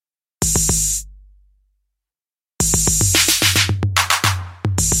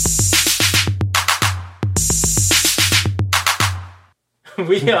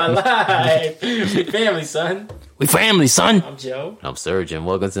We are live. We family, son. We family, son. I'm Joe. I'm Serge, and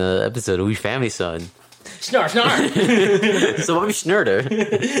welcome to the episode of We Family, son. Snarr, So Bobby Schnurder.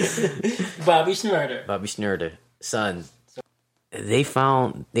 Bobby Schnurder. Bobby Schnurder. Son, they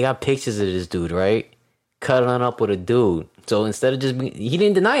got pictures of this dude, right? Cuddling up with a dude. So instead of just being, he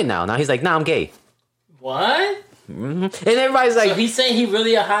didn't deny it now. Now he's like, nah, I'm gay. What? Mm-hmm. And everybody's like... So he's saying he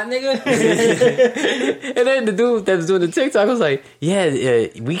really a hot nigga? And then the dude that was doing the TikTok was like, yeah,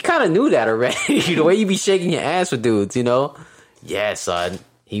 we kind of knew that already. The way you be shaking your ass with dudes, you know? Yeah, son.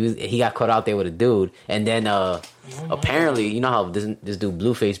 He got caught out there with a dude. And then apparently, you know how this dude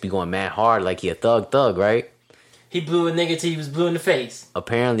Blueface be going mad hard like he a thug, right? He blew a nigga till he was blue in the face.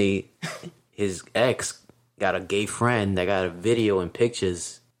 Apparently, his ex got a gay friend that got a video and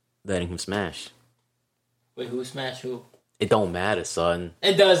pictures letting him smash. Wait, who smashed who? It don't matter, son.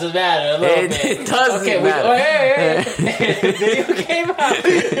 It doesn't matter a little bit. It doesn't matter. Hey. Video came out.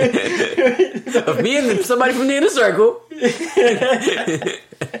 Of me and somebody from the inner circle. The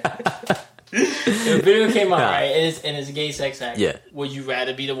video came out, right? And it's a gay sex act. Yeah. Would you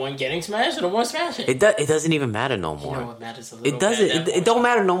rather be the one getting smashed or the one smashing? It doesn't even matter no more. You know what matters a little It doesn't. It don't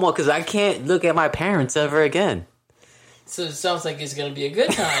matter no more because I can't look at my parents ever again. So it sounds like it's gonna be a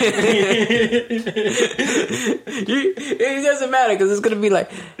good time. It doesn't matter because it's gonna be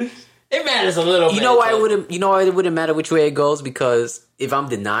like. It matters a little bit. You know why it wouldn't? You know why it wouldn't matter which way it goes? Because if I'm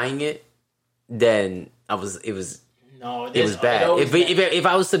denying it, then it was bad. If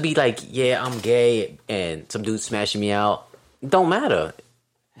I was to be like, yeah, I'm gay, and some dude smashing me out, it don't matter.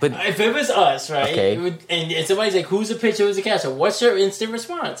 But if it was us, right? Okay. And somebody's like, "Who's the pitcher? Who's the catcher?" What's your instant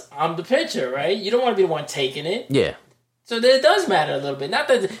response? I'm the pitcher, right? You don't want to be the one taking it. Yeah. So it does matter a little bit. Not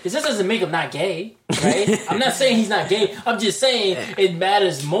that it just doesn't make him not gay, right? I'm not saying he's not gay. I'm just saying it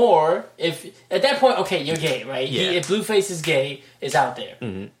matters more if at that point, okay, you're gay, right? Yeah. If Blueface is gay, it's out there.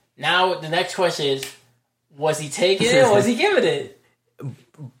 Mm-hmm. Now the next question is, was he taking it or was he giving it?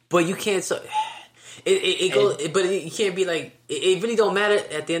 But you can't. It goes, but you can't be like. It really don't matter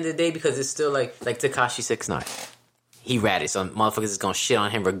at the end of the day because it's still like Tekashi 6ix9ine. He ratted, so motherfuckers is gonna shit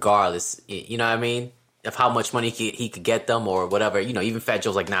on him regardless. You know what I mean? Of how much money he could get them or whatever. You know, even Fat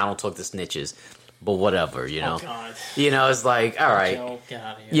Joe's like, nah, I don't talk to snitches. But whatever, you know. Oh, God. You know, it's like, all right. Joe, get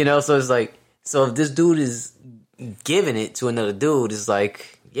out of here. You know, so it's like, so if this dude is giving it to another dude, it's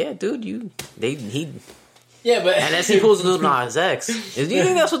like, yeah, dude, Yeah, but unless he pulls a little on his ex. Do you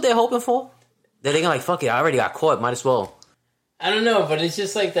think that's what they're hoping for? That they're like, fuck it, I already got caught, might as well. I don't know, but it's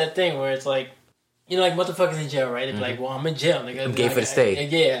just like that thing where it's like, you know, like motherfuckers in jail, right? They're like, well, I'm in jail. Nigga. I'm gay for the state. I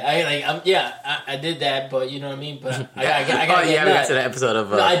did that, but you know what I mean? But I got I got to the episode of...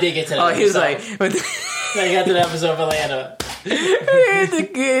 no, I did get to that episode. He was like... I got to the episode of Atlanta.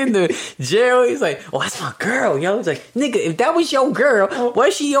 in the jail, he's like, "Oh, that's my girl, yo." He's like, "Nigga, if that was your girl, why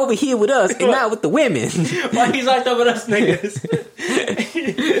is she over here with us and not with the women?" Why he's locked up with us niggas?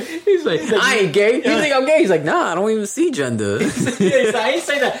 He's like, "I ain't gay." You think I'm gay? He's like, "Nah, I don't even see gender." He's like, I ain't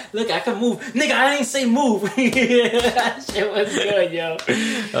say that. Look, I can move, nigga. I ain't say move. That shit was good, yo.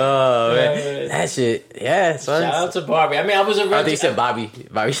 Oh man, that shit. Yeah. Shout out to Barbie. I mean, I was a. I think you said Bobby.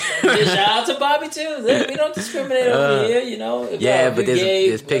 Yeah, shout out to Bobby too. We don't discriminate over here, you know. Yeah, but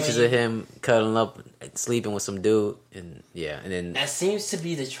there's pictures of him cuddling up, sleeping with some dude, and then that seems to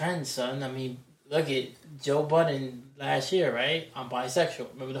be the trend, son. I mean, look at Joe Budden last year, right? I'm bisexual.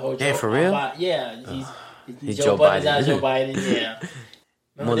 Remember the whole Joe? For real? He's Joe Budden's not Joe Biden. Yeah.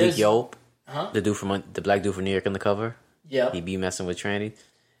 Malik Yope, huh? The black dude from New York on the cover. Yeah. He be messing with tranny.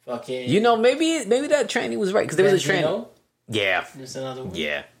 Fucking. You know, maybe that tranny was right because there was a tranny. Yeah. There's another one.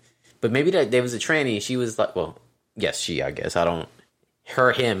 Yeah. But maybe that there was a tranny and she was like, well, yes, she, I guess. I don't,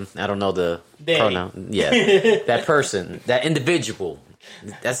 her, him, I don't know the pronoun. Yeah. That person, that individual.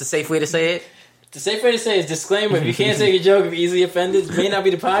 That's the safe way to say it? The safe way to say it is disclaimer. If you can't take a joke, if you're easily offended, it may not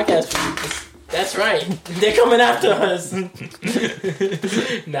be the podcast for you. That's right. They're coming after us.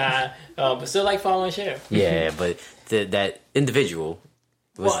 Nah. But still like, follow, and share. Yeah, but that individual.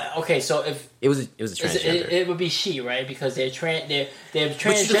 Okay, so if it was a transgender, it would be she, right? Because they're transgender. But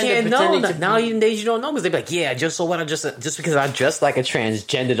you can't know nowadays. You don't know because they're like, yeah, just because I dress like a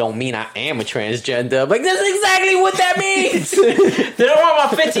transgender don't mean I am a transgender. I'm like, that's exactly what that means. They don't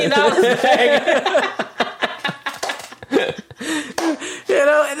want my $15 back. You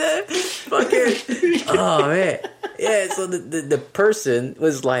know, and then fucking oh man, yeah. So the person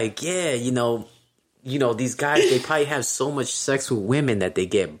was like, yeah, you know, these guys, they probably have so much sex with women that they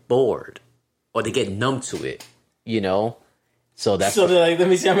get bored or they get numb to it, you know? So they're like, let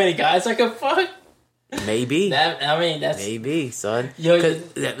me see how many guys I can fuck? Maybe. That's maybe, son. Yo,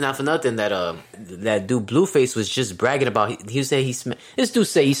 Not for nothing that that dude Blueface was just bragging about. He said this dude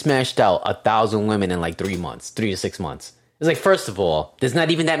said he smashed out 1,000 women in like 3 months, 3 to 6 months. It's like, first of all, there's not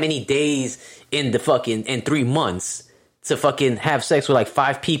even that many days in 3 months to fucking have sex with like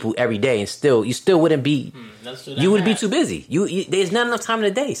 5 people every day, and you still wouldn't be. You would be too busy. There's not enough time in the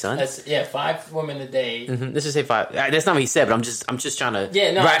day, son. 5 women a day. Mm-hmm. Let's just say 5. That's not what he said, but I'm just trying to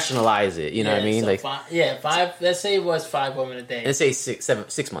rationalize it. You know what I mean? So like 5. Let's say it was 5 women a day. Let's say 6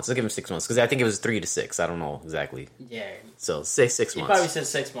 months. Let's give him 6 months because I think it was 3 to 6. I don't know exactly. Yeah. So say 6 months. He probably said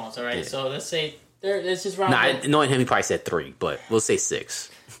 6 months. All right. Yeah. So let's say let's just round. Knowing him, he probably said 3, but we'll say 6.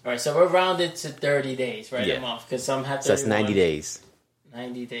 All right. So we're rounded to 30 days, right? Yeah. A month because some have. So that's 90 days.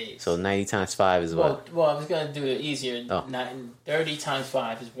 90 days. So 90 times 5 is what? Well, I was going to do it easier. 30 times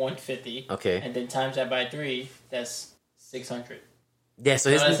 5 is 150. Okay. And then times that by 3, that's 600. Yeah, so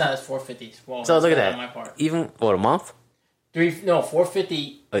that's not 450. Well, so look at that. On my part. Even, a month?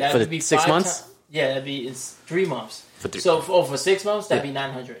 450. That would be 6 months? That'd be 3 months. For 6 months, that'd be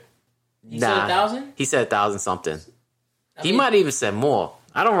 900. He said 1,000? He said 1,000 something. He might even said more.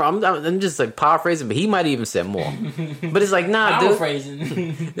 I don't know. I'm just like paraphrasing, but he might even said more. But it's like, nah, dude.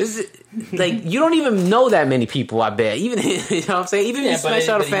 Paraphrasing. Like, you don't even know that many people, I bet. Even, you know what I'm saying? Even if you smash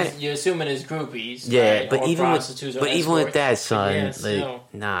out a fan. You're assuming it's groupies. Yeah, right? but even with that, son,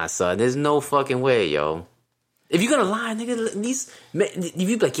 yeah, son, there's no fucking way, yo. If you're gonna lie, nigga, at least if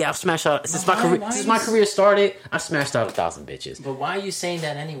you be like, yeah, I've smashed out since my career started, I smashed out 1,000 bitches. But why are you saying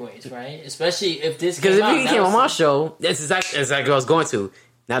that anyways, right? Especially if this because if he came on my show, that's exactly what I was going to.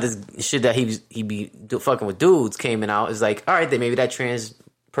 Now this shit that he be fucking with dudes came out is like, all right, then maybe that trans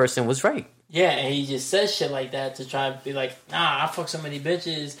person was right. Yeah, and he just says shit like that to try to be like, nah, I fuck so many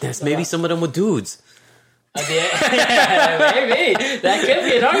bitches. That's maybe some of them were dudes. Maybe that could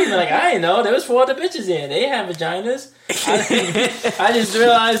be an argument. Like, I didn't know there was 4 other bitches in. They have vaginas. I just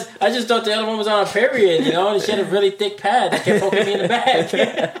realized. I just thought the other one was on a period. You know, and she had a really thick pad that kept poking me in the back.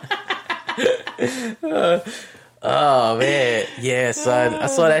 Oh man, yeah, son. I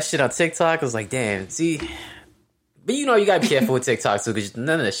saw that shit on TikTok. I was like, damn. See, but you know, you gotta be careful with TikTok too, because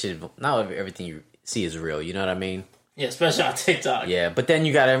none of that shit, not everything you see is real. You know what I mean? Yeah, especially on TikTok. Yeah, but then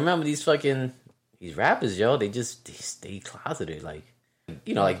you gotta remember these rappers, yo. They stay closeted, like,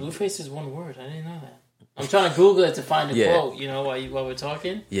 you know, like Blueface is one word. I didn't know that. I'm trying to Google it to find a quote. You know, while we're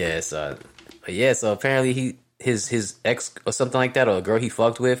talking. Yeah, so So apparently his ex or something like that, or a girl he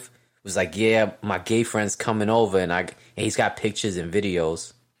fucked with, was like, yeah, my gay friend's coming over, and he's got pictures and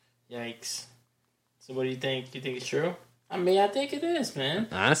videos. Yikes! So what do you think? You think it's true? I mean, I think it is, man.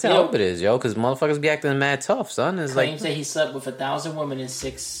 Honestly, I hope it is, yo, because motherfuckers be acting mad tough, son. It's claims that he slept with 1,000 women in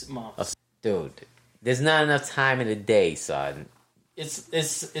 6 months. Dude, there's not enough time in the day, son.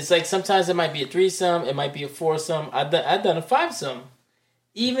 It's like sometimes it might be a threesome, it might be a foursome. I've done a fivesome.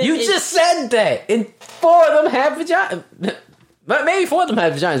 You just said that, and 4 of them have vagina. But maybe 4 of them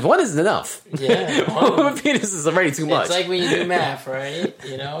have vaginas. 1 isn't enough. Yeah. One penis is already too much. It's like when you do math, right?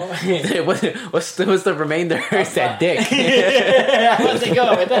 You know? what's the remainder? It's that dick. I was to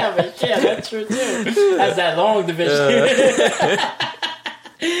go with that, but yeah, that's true too. That's that long division.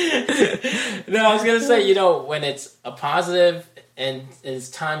 No, I was going to say, you know, when it's a positive and it's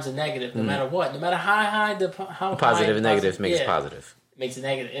times a negative, no matter what, no matter how positive and negative makes it positive. Makes it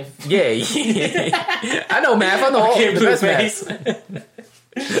negative. Yeah. I know math. I know all the best math.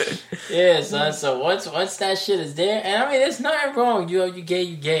 Yeah, son. So once that shit is there, and I mean, there's nothing wrong. You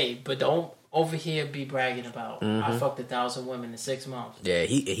gay, but don't over here be bragging about. I fucked 1,000 women in 6 months. Yeah,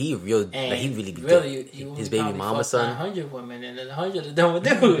 he really his baby mama son 100 women, and 100 are done with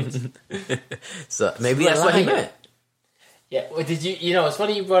dudes. So maybe that's what he meant. Yeah, well, you know, it's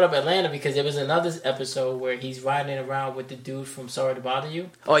funny you brought up Atlanta because there was another episode where he's riding around with the dude from Sorry to Bother You.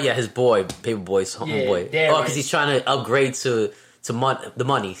 Oh, yeah, his boy, Paperboy's homeboy. Because he's trying to upgrade to the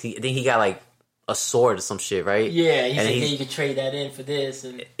money. I think he got like a sword or some shit, right? Yeah, he said, you could trade that in for this.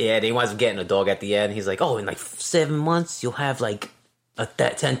 And yeah, they winds up getting a dog at the end. He's like, oh, in like 7 months, you'll have like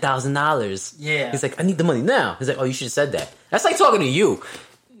 $10,000. Yeah. He's like, I need the money now. He's like, oh, you should have said that. That's like talking to you.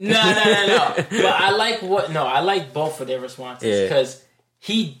 No. But I like both of their responses because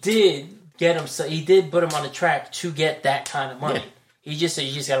he did get him. So he did put him on the track to get that kind of money. Yeah. He just said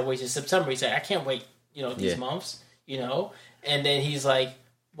you just gotta wait till September. He said I can't wait, these months, And then he's like,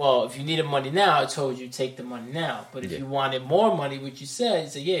 well, if you needed money now, I told you take the money now. But if you wanted more money, which you said, he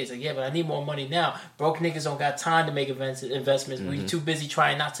said He's like, yeah, but I need more money now. Broke niggas don't got time to make investments. We're too busy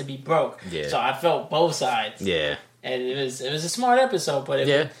trying not to be broke. Yeah. So I felt both sides. Yeah. And it was a smart episode, but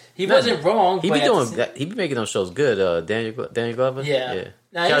he wasn't wrong. He be making those shows good. Daniel Glover. Yeah.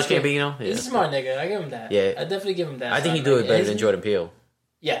 Nah, Childish Gambino. He's a smart nigga. I give him that. Yeah, I definitely give him that. I think he do it better than Jordan Peele.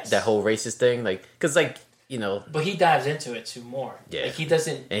 Yes, that whole racist thing, like, because like you know, but he dives into it too more. Yeah, like he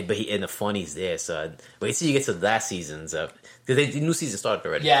doesn't. And the funny's there, son. Wait till you get to the last seasons up because the new season started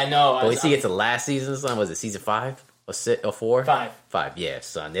already. Yeah, I know. But wait till you get to the last season, son. Was it season 5 or 6 or 4? 5. 5. Yeah,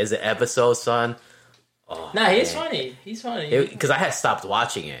 son. There's an episode, son. Oh, nah, he's funny. He's funny. Because I had stopped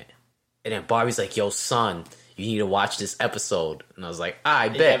watching it, and then Barbie's like, "Yo, son, you need to watch this episode," and I was like, "I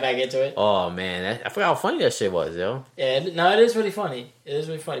bet." Get back into it. Oh man, I forgot how funny that shit was, yo. Yeah, no, it is really funny. It is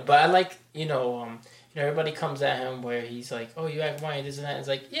really funny. But I like, everybody comes at him where he's like, "Oh, you act white, this and that." It's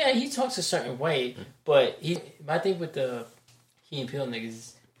like, yeah, he talks a certain way, but I think with the Key and Peele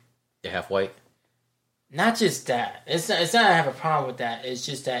niggas, They're half white. Not just that. It's not. I have a problem with that. It's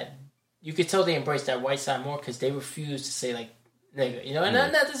just that you could tell they embrace that white side more because they refuse to say like nigga, and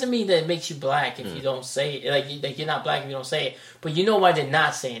that doesn't mean that it makes you black if you don't say it. Like you're not black if you don't say it. But you know why they're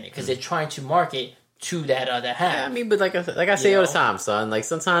not saying it because they're trying to market to that other half. Yeah, I mean, but like I say all the time, son. Like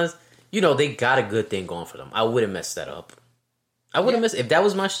sometimes they got a good thing going for them. I wouldn't mess that up. I wouldn't mess if that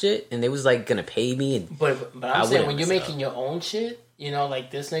was my shit and they was like gonna pay me. But I'm saying when you're making your own shit, like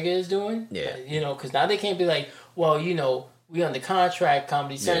this nigga is doing, because now they can't be like, well, we under contract,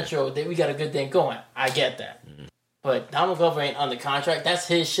 Comedy Central, we got a good thing going. I get that. Mm-hmm. But Donald Glover ain't under contract. That's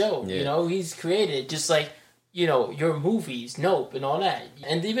his show. Yeah. He's created just like, your movies, Nope, and all that.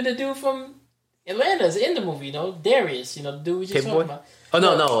 And even the dude from Atlanta's in the movie, Darius, the dude we just talked about. Oh,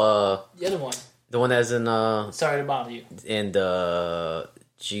 no. The other one. The one that's in... Sorry to bother you. And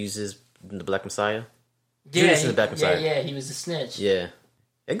Jesus, the Black Messiah. Yeah, Judas in the Black Messiah. Yeah, he was a snitch. Yeah.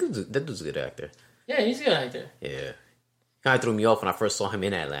 That dude's a good actor. Yeah, he's a good actor. Yeah. Kind of threw me off when I first saw him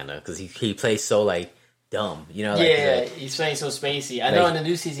in Atlanta because he plays so like dumb, he's playing so spacey. I know in the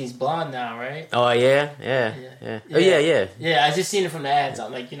new season he's blonde now, right? Oh yeah. Oh yeah. Yeah, I just seen it from the ads.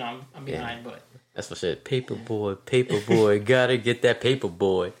 I'm like, I'm behind, but that's what shit. Paperboy, gotta get that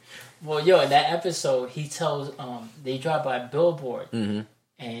paperboy. Well, in that episode, he tells they drive by a billboard, and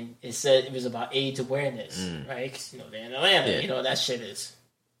it said it was about AIDS awareness, right? Because they're in Atlanta, that shit is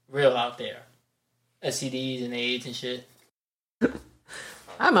real out there. STDs and AIDS and shit.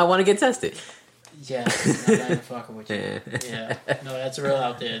 I might want to get tested. Yeah, I'm not even fucking with you. Yeah, no, that's real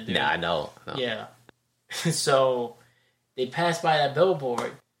out there, dude. Nah, I know. Yeah. So they pass by that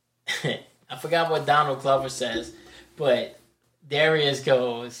billboard. I forgot what Donald Glover says, but Darius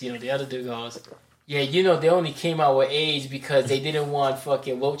goes, the other dude goes, yeah, they only came out with AIDS because they didn't want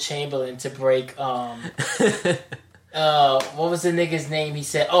fucking Wilt Chamberlain to break, what was the nigga's name? He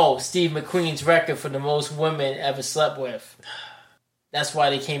said, Steve McQueen's record for the most women ever slept with. That's why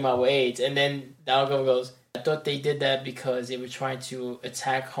they came out with AIDS. And then Donald Glover goes, I thought they did that because they were trying to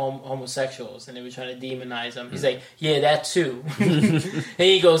attack homosexuals and they were trying to demonize them. He's like, yeah, that too. And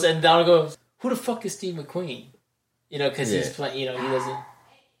he goes, and Donald goes, who the fuck is Steve McQueen? Because he's playing, he doesn't,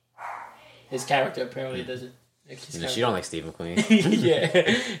 his character apparently doesn't. She don't like Steve McQueen. Yeah,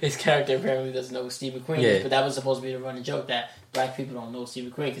 his character apparently doesn't know who Steve McQueen is, but that was supposed to be the running joke that black people don't know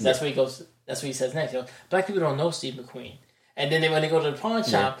Steve McQueen because that's what he goes. That's what he says next. He goes, black people don't know Steve McQueen, and then when they go to the pawn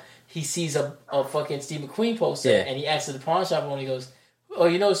shop, he sees a fucking Steve McQueen poster, and he asks the pawn shop owner, he goes, "Oh,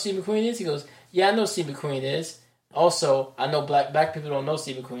 you know who Steve McQueen is?" He goes, "Yeah, I know who Steve McQueen is. Also, I know black people don't know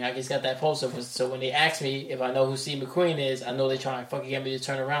Steve McQueen. I just got that poster, so when they ask me if I know who Steve McQueen is, I know they're trying to fucking get me to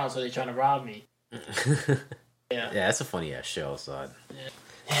turn around, so they're trying to rob me." Yeah, that's a funny ass show, son. Yeah,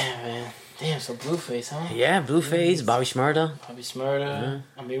 man. Damn, so Blueface, huh? Yeah, Blueface, Bobby Shmurda.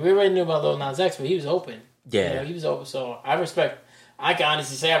 I mean, we already knew about Lil Nas X, but he was open. Yeah, he was open. So I can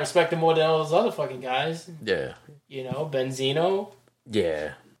honestly say I respect him more than all those other fucking guys. Yeah. Benzino.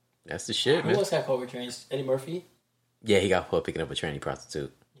 Yeah, that's the shit, man. Who else got caught with trains? Eddie Murphy. Yeah, he got caught picking up a tranny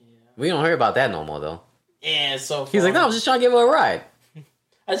prostitute. Yeah. We don't hear about that no more though. Yeah, so he's like, no, I was just trying to give her a ride.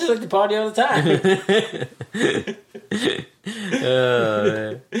 I just like to party all the time.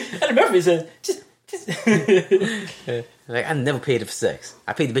 Eddie Murphy says, just. Like, I never paid her for sex.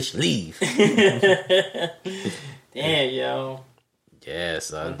 I paid the bitch to leave. Damn, yo. Yeah,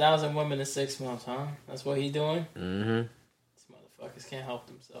 son. 1,000 women in 6 months, huh? That's what he doing? Mm-hmm. These motherfuckers can't help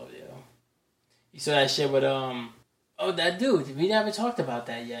themselves, yo. You saw that shit with, that dude. We never talked about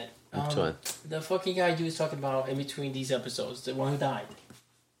that yet. Which one? The fucking guy you was talking about in between these episodes. The one who died.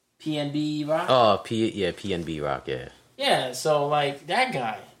 PNB Rock? Oh, PNB Rock, yeah. Yeah, so, like, that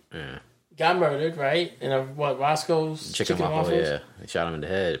guy. Yeah. Got murdered, right? In Roscoe's Chicken Waffles? Yeah. They shot him in the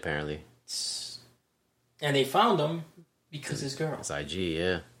head, apparently. And they found him because his girl. It's IG,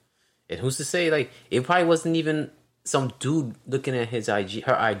 yeah. And who's to say, like, it probably wasn't even some dude looking at her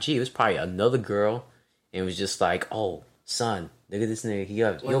IG. It was probably another girl. And it was just like, oh, son, Look at this nigga.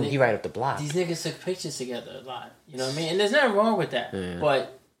 He right up the block. These niggas took pictures together a lot. You know what I mean? And there's nothing wrong with that. Yeah.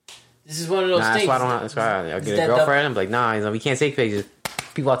 But this is one of those things. That's why I get a girlfriend. I'm like, nah, we can't take pictures.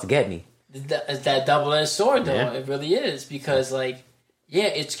 People out to get me. It's that double-edged sword, though. Yeah. It really is. Because, like, yeah,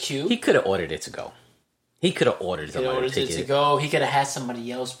 it's cute. He could have ordered it to go. He could have ordered somebody to pick it. To go. He could have had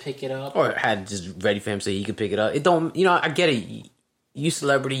somebody else pick it up. Or had just ready for him so he could pick it up. It don't, I get it. You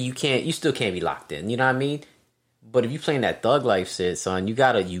celebrity, you still can't be locked in. You know what I mean? But if you playing that thug life shit, son, you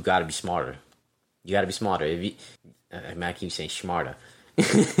gotta be smarter. You gotta be smarter. I keep saying smarter.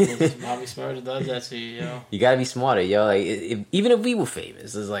 Bobby Smarter does that to you, yo. You gotta be smarter, yo. Like, even if we were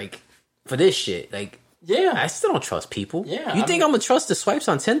famous, it's like, for this shit, like, yeah, I still don't trust people. Yeah, you think I'm gonna trust the swipes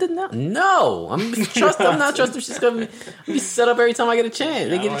on Tinder now? No, I'm not trusting. She's gonna be set up every time I get a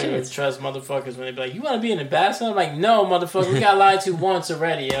chance. They get a chance. Trust motherfuckers when they be like, "You want to be an ambassador?" I'm like, "No, motherfucker, we got lied to once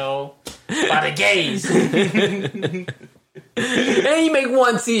already, yo, by the gays." And you make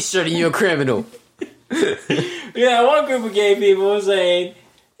one T-shirt and you're a criminal. Yeah, one group of gay people was saying,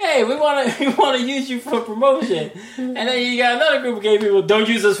 "Hey, we want to use you for promotion," and then you got another group of gay people, "Don't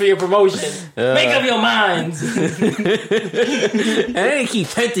use us for your promotion. Make up your minds." And they keep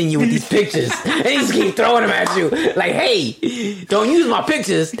tempting you with these pictures. They just keep throwing them at you, like, "Hey, don't use my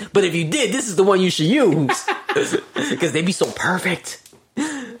pictures, but if you did, this is the one you should use," because they be so perfect.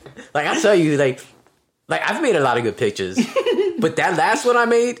 Like I tell you, like I've made a lot of good pictures, but that last one I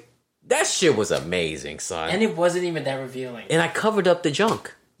made. That shit was amazing, son. And it wasn't even that revealing. And I covered up the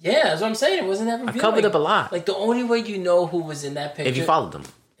junk. Yeah, that's what I'm saying. It wasn't that revealing. I covered up a lot. Like, the only way you know who was in that picture... If you followed them.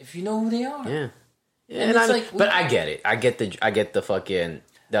 If you know who they are. Yeah. And but I get it. I get the fucking...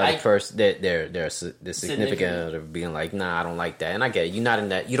 The other person, they're significant other being like, nah, I don't like that. And I get it. You're not in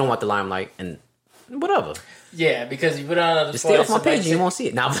that... You don't want the limelight and... Whatever. Yeah, because you put it on the other foot... Stay off my page and you won't see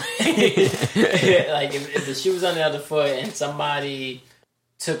it. Now, like, if the shoe was on the other foot and somebody...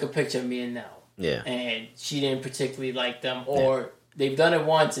 took a picture of me and Nell. Yeah. And she didn't particularly like them. Or they've done it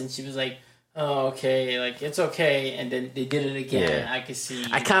once and she was like, oh, okay. Like, it's okay. And then they did it again. Yeah. I could see.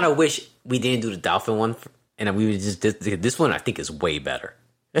 I kind of wish we didn't do the dolphin one. And we would just this one I think is way better.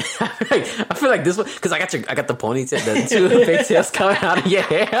 I feel like this one, because I got the ponytail, the two pigtails coming out of your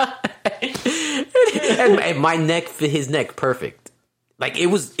hair. and my neck fit his neck perfect. Like,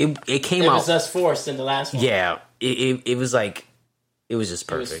 it came out. It was us forced in the last one. Yeah. It was like, it was just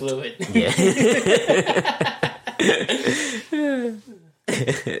perfect. It was fluid. Yeah.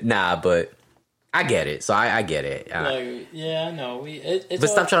 Nah, but I get it. So I get it. Yeah, I know. But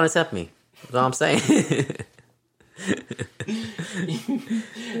stop trying to tempt me. That's all I'm saying.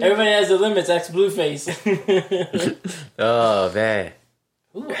 Everybody has the limits. Ex Blueface. Oh, man.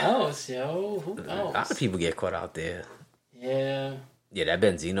 Who else, yo? Who else? A lot of people get caught out there. Yeah. Yeah, that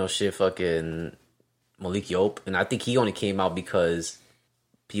Benzino shit, fucking Malik Yope. And I think he only came out because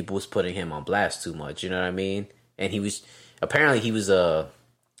people was putting him on blast too much. You know what I mean? And he was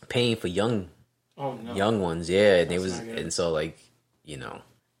paying for young ones. Yeah, and and so, like,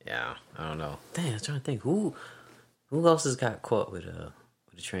 yeah, I don't know. Damn, I'm trying to think who else has got caught with a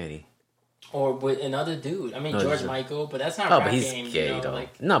tranny. Or with another dude. I mean, George Michael, but that's not rap but he's game, gay, though.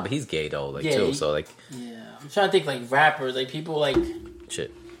 Like, no, but he's gay, though, like, too, so, like... Yeah, I'm trying to think, like, rappers, like, people, like...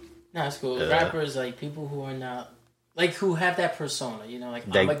 Shit. No, it's cool. Rappers, like, people who are not... Like, who have that persona, you know? Like,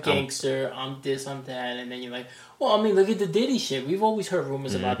 I'm a gangster, I'm this, I'm that, and then you're like... Well, I mean, look at the Diddy shit. We've always heard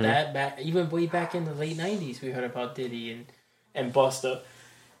rumors about that. Even way back in the late 90s, we heard about Diddy and Busta.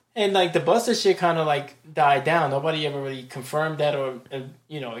 And, like, the Busta shit kind of, like, died down. Nobody ever really confirmed that or,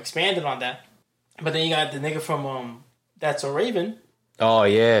 expanded on that. But then you got the nigga from That's So Raven. Oh,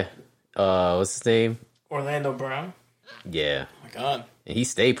 yeah. What's his name? Orlando Brown. Yeah. Oh, my God. And he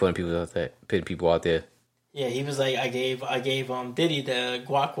stayed putting people out there. Yeah, he was like, I gave Diddy the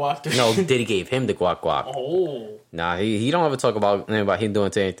guac guac. No, Diddy gave him the guac guac. Oh. Nah, he don't ever talk about him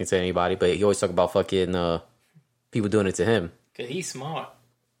doing anything to anybody, but he always talk about fucking people doing it to him. Cause he's smart.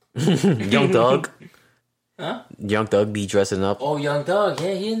 Young Thug. Huh? Young Thug be dressing up. Oh, Young Thug.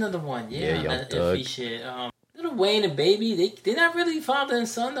 Yeah, he's another one. Yeah, Young Thug. Iffy shit. Little Wayne and Baby, they not really father and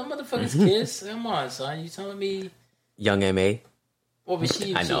son. Them motherfuckers kiss. Come on, son. You telling me? Young M.A. What was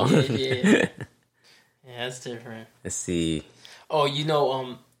she? I know. Yeah, that's different. Let's see. Oh,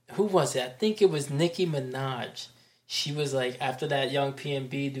 who was it? I think it was Nicki Minaj. She was like, after that young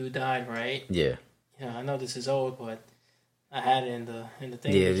P&B dude died, right? Yeah. Yeah, I know this is old, but I had it in the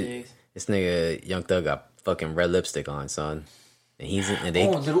thing. Yeah, this nigga Young Thug got fucking red lipstick on, son. And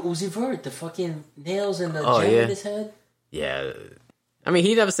Little Uzi Vert, the fucking nails and the gem in his head. Yeah. I mean,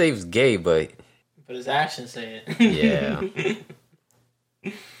 he never said he was gay, but his actions say it. Yeah.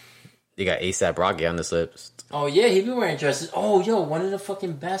 You got ASAP Rocky on this list. Oh yeah, he be wearing dresses. Oh yo, one of the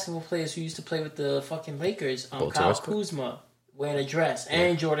fucking basketball players who used to play with the fucking Lakers, Kyle Kuzma, wearing a dress,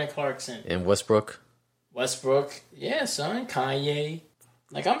 and Jordan Clarkson. And Westbrook. Yeah, son. Kanye.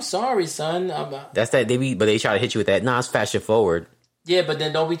 Like, I'm sorry, son. That's that. But they try to hit you with that. Nah, it's fashion forward. Yeah, but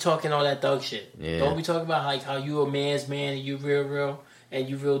then don't be talking all that thug shit. Yeah. Don't be talking about like how you a man's man and you real, and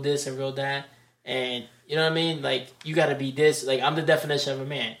you real this and real that, and you know what I mean. Like, you got to be this. Like, I'm the definition of a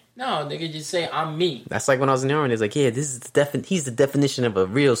man. No, nigga, just say I'm me. That's like when I was in the army. It's like, yeah, this is he's the definition of a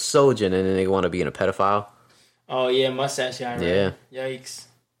real soldier, and then they want to be in a pedophile. Oh yeah, mustache guy. Right? Yeah. Yikes.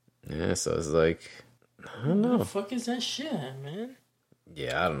 Yeah, so it's like, I don't know. What the fuck is that shit, man?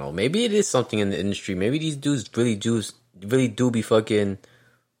 Yeah, I don't know. Maybe it is something in the industry. Maybe these dudes really do be fucking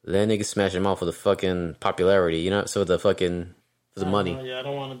letting niggas smash them out for the fucking popularity, you know? So for the money. Yeah, I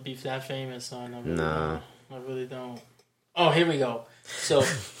don't want to be that famous, son. Nah. I really don't. Oh, here we go. So,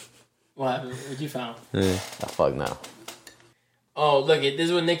 what you found? Fuck no. Oh, look, this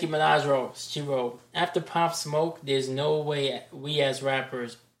is what Nicki Minaj wrote. She wrote, after Pop Smoke, there's no way we as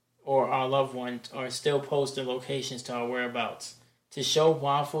rappers or our loved ones are still posting locations to our whereabouts. To show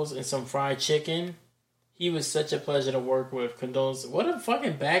waffles and some fried chicken, he was such a pleasure to work with. Condolence. What a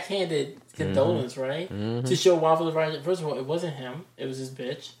fucking backhanded condolence, right? Mm-hmm. To show waffles and fried chicken. First of all, it wasn't him. It was his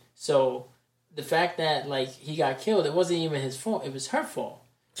bitch. So, the fact that, like, he got killed, it wasn't even his fault. It was her fault.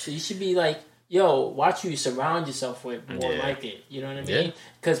 So, you should be like, yo, watch who you surround yourself with more like it. You know what I mean?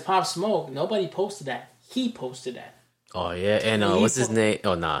 Because Pop Smoke, nobody posted that. He posted that. Oh, yeah. And what's his name?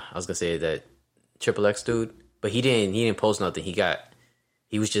 Oh, nah. I was going to say that Triple X dude. But he didn't post nothing.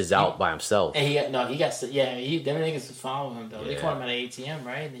 He was just out by himself. And them niggas was following him though. Yeah. They caught him at an ATM,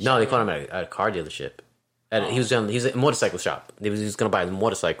 right? No, they caught him at a car dealership. He was at a motorcycle shop. He was going to buy a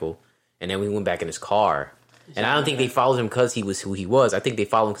motorcycle, and then we went back in his car. And I don't think they followed him because he was who he was. I think they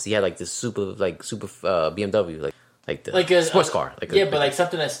followed him because he had like this super BMW, like the sports car. But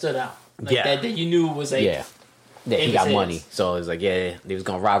something that stood out. That you knew was like he got money. So it was like they was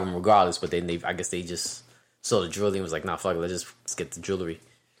gonna rob him regardless. But then I guess they just saw the jewelry and was like, nah, fuck it, let's get the jewelry.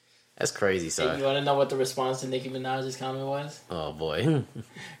 That's crazy, son. Hey, you want to know what the response to Nicki Minaj's comment was? Oh, boy.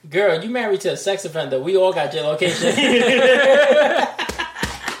 Girl, you married to a sex offender. We all got your location.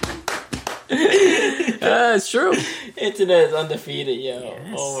 It's true. Internet is undefeated, yo.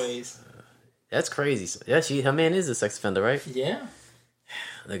 Yes. Always. That's crazy. Yeah, her man is a sex offender, right? Yeah.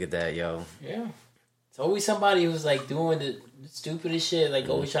 Look at that, yo. Yeah. It's always somebody who's, like, doing the stupidest shit, like,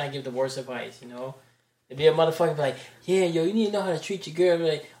 always trying to give the worst advice, you know? It'd be a motherfucker be like, yeah, yo, you need to know how to treat your girl.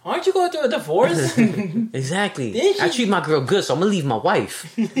 Be like, aren't you going through a divorce? Exactly. I treat my girl good, so I'm going to leave my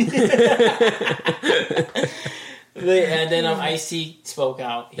wife. And then Ice-T spoke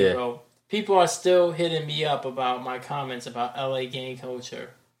out. He wrote, people are still hitting me up about my comments about LA gang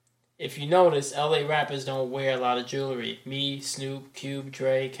culture. If you notice, LA rappers don't wear a lot of jewelry. Me, Snoop, Cube,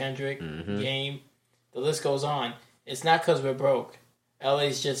 Dre, Kendrick, Game. The list goes on. It's not because we're broke.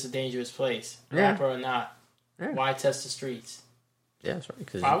 LA's just a dangerous place. Rapper or not. Yeah. Why test the streets? Yeah, that's right.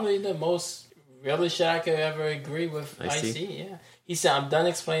 Probably the most realest shit I could ever agree with Ice-T. Yeah. He said, I'm done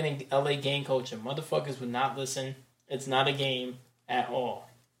explaining LA gang culture. Motherfuckers would not listen. It's not a game at all.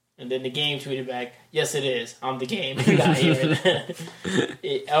 And then the Game tweeted back, yes, it is. I'm the Game. You got to hear it.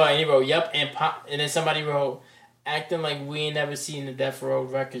 And he wrote, yep. And then somebody wrote, acting like we ain't never seen the Death Row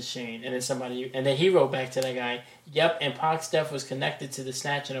records chain. And then he wrote back to that guy, yep, and Pac's death was connected to the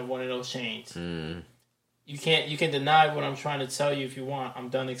snatching of one of those chains. You can deny what I'm trying to tell you if you want. I'm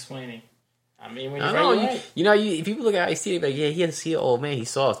done explaining. I mean, when you're right. If people look at Ice-T, they're like, yeah, he's an old man,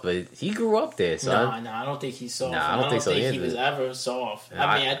 he's soft, but he grew up there, son. No, I don't think he's soft. I don't think he was ever soft.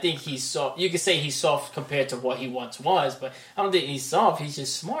 I think he's soft. You could say he's soft compared to what he once was, but I don't think he's soft. He's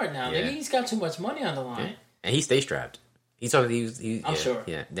just smart now. Yeah. He's got too much money on the line. Yeah. And he stays strapped. I'm sure.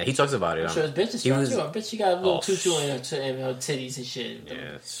 Yeah, he talks about it. I'm sure his bitch is strapped too. I bet she got a little tutu in her titties and shit.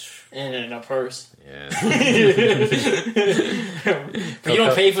 Yeah. And in a purse. Yeah. But you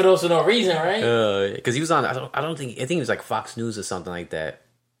don't pay for those for no reason, right? Because he was on, I think it was like Fox News or something like that.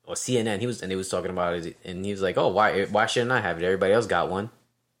 Or CNN. He was talking about it. And he was like, oh, why shouldn't I have it? Everybody else got one.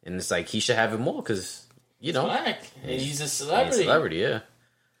 And it's like, he should have it more because, you know. Black. And he's a celebrity. Yeah.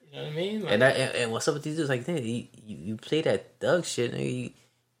 You know what I mean? Like, and what's up with these dudes? Like, you play that thug shit,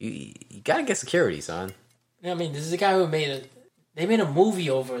 you gotta get security, son. I mean, this is a guy who made a movie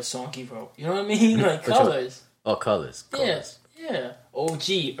over a song he wrote. You know what I mean? Like Colors. Oh, Colors. Yeah.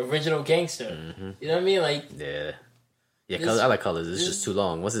 OG, original gangster. Mm-hmm. You know what I mean? Like Colors. I like Colors. It's just too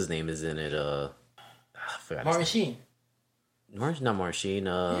long. What's his name is in it? I forgot. Martin Sheen. Not Martin Sheen.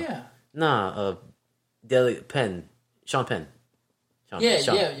 Yeah. Sean Penn.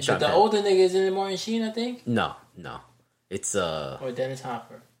 But the older nigga isn't it Martin Sheen, I think? No. It's or Dennis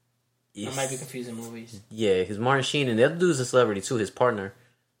Hopper. I might be confusing movies. Yeah, because Martin Sheen and the other dude's a celebrity too, his partner.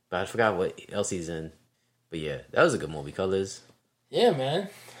 But I forgot what else he's in. But yeah, that was a good movie, Colors. Yeah, man.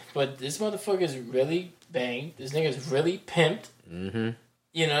 But this motherfucker's really banged. This nigga's really pimped. Mm-hmm.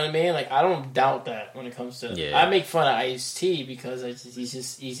 You know what I mean? Like, I don't doubt that when it comes to... Yeah. I make fun of Ice-T because he's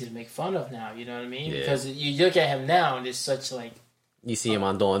just easy to make fun of now. You know what I mean? Yeah. Because you look at him now and it's such like... You see him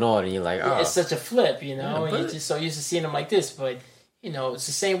on Doing All and you're like, oh. It's such a flip, you know? And you're just so used to seeing him like this. But, you know, it's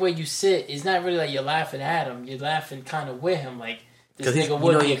the same way you sit. It's not really like you're laughing at him. You're laughing kind of with him. Like, this nigga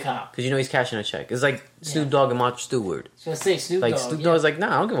would be a cop. Because you know he's cashing a check. It's like Snoop Dogg and Martha Stewart. I was going to say Snoop Dogg. Like, Snoop Dogg's like,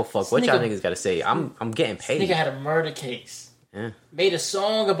 nah, I don't give a fuck what y'all niggas got to say. I'm getting paid. This nigga had a murder case. Yeah. Made a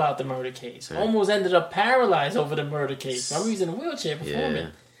song about the murder case. Yeah. Almost ended up paralyzed over the murder case. For some reason, in a wheelchair performing. Yeah.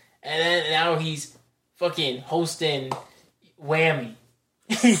 And then now he's fucking hosting Whammy.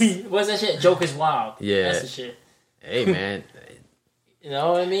 What's that shit? Joker's Wild. Yeah. That's the shit. Hey, man. You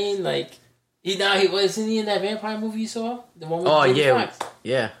know what I mean? Like, wasn't he in that vampire movie you saw? The one with yeah.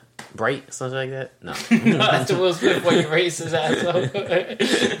 Yeah. Bright, something like that? No. No, that's the Will Smith when you raised his ass up.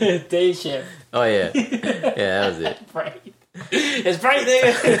 Day Shift. Oh, yeah. Yeah, that was it. Bright. It's Bright,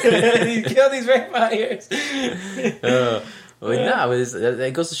 nigga. He killed these vampires.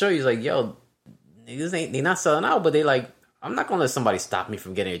 It goes to show you, like, yo, niggas they not selling out, but they like, I'm not gonna let somebody stop me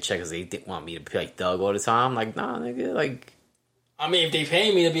from getting a check because they want me to be like Doug all the time. Like, nah, nigga, like. I mean, if they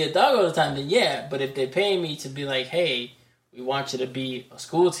pay me to be a Doug all the time, then yeah. But if they pay me to be like, hey, we want you to be a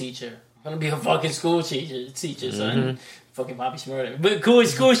school teacher, I'm gonna be a fucking school teacher, son. Fucking Bobby Shmurda. But cool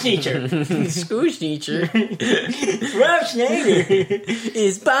school teacher. School teacher. Rob Schneider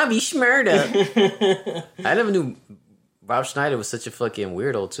is Bobby Shmurda. I never knew Rob Schneider was such a fucking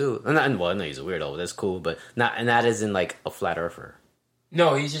weirdo too. Well, I know he's a weirdo. That's cool, but not isn't like a flat earther.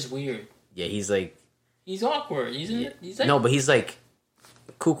 No, he's just weird. Yeah, he's like he's awkward. He's like no, but he's like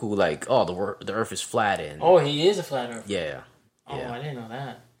cuckoo. Like the Earth is flat and he is a flat earther. Yeah. Oh, I didn't know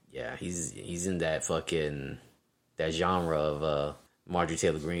that. Yeah, he's in that fucking. That genre of Marjorie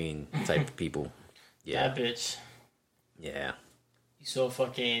Taylor Greene type of people. Yeah. That bitch. Yeah. You saw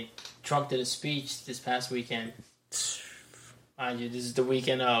fucking Trump did a speech this past weekend. Mind you, this is the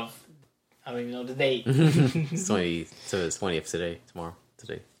weekend of, I don't even know the date. It's 20th today,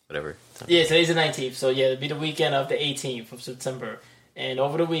 whatever. Yeah, today's the 19th. So yeah, it'll be the weekend of the 18th of September. And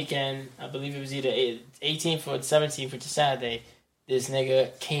over the weekend, I believe it was either 18th or 17th, which is Saturday, this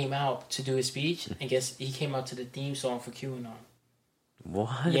nigga came out to do his speech, and guess he came out to the theme song for QAnon.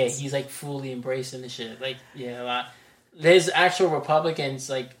 What? Yeah, he's like fully embracing the shit. Like, yeah, a lot. There's actual Republicans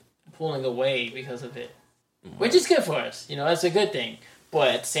like pulling away because of it, which is good for us. You know, that's a good thing. But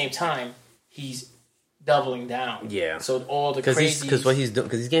at the same time, he's doubling down. Yeah. So all the crazy because what he's doing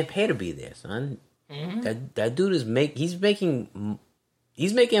because he's getting paid to be there, son. Mm-hmm. That dude is making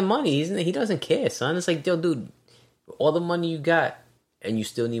money. He doesn't care, son. It's like, yo, dude. All the money you got, and you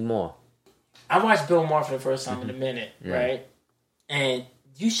still need more. I watched Bill Maher for the first time in a minute, right? And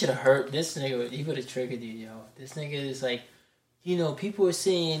you should have heard this nigga. He would have triggered you, yo. This nigga is like, you know, people are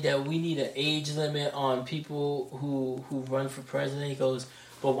saying that we need an age limit on people who run for president. He goes,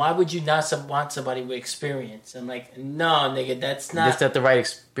 but why would you not want somebody with experience? I'm like, no, nigga, that's not the right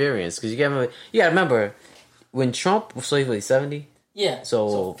experience. Because you gotta remember when Trump was 70. Yeah.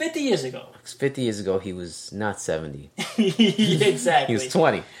 So 50 years ago. 50 years ago, he was not 70. Yeah, exactly. He was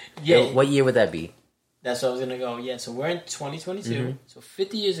 20. Yeah. What year would that be? That's what I was going to go. Yeah, so we're in 2022. Mm-hmm. So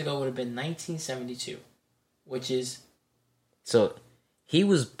 50 years ago would have been 1972, which is... So he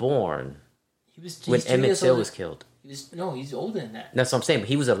was born when Emmett Till was killed. He's older than that. That's what I'm saying. But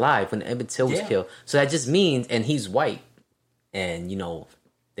he was alive when Emmett Till was killed. So that just means... And he's white. And, you know,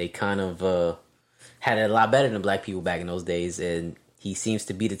 they kind of had it a lot better than black people back in those days. And... He seems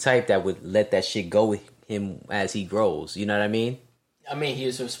to be the type that would let that shit go with him as he grows. You know what I mean? I mean, he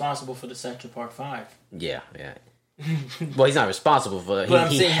was responsible for the Central Park 5. Yeah. Well, he's not responsible for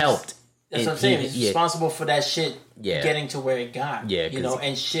it. He helped. That's what I'm saying. He's responsible for that shit getting to where it got. Yeah. You know,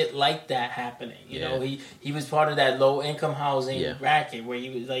 and shit like that happening. You know, he was part of that low-income housing racket where he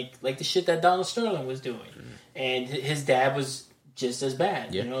was like the shit that Donald Sterling was doing. Mm-hmm. And his dad was just as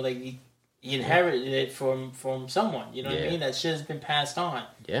bad. You know, like... He inherited it from someone. You know what I mean? That shit has been passed on.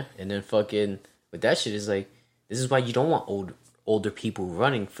 Yeah, and then fucking with that shit is like, this is why you don't want older people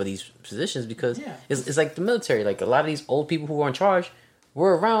running for these positions because it's like the military. Like a lot of these old people who are in charge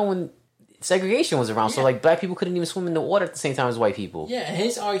were around when segregation was around. So like black people couldn't even swim in the water at the same time as white people. Yeah, and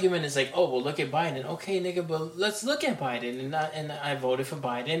his argument is like, oh well, look at Biden. Okay, nigga, but let's look at Biden. And I voted for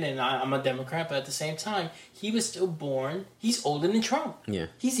Biden, and I'm a Democrat. But at the same time, he was still born. He's older than Trump. Yeah,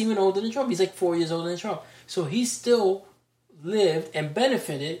 he's even older than Trump. He's like 4 years older than Trump. So he still lived and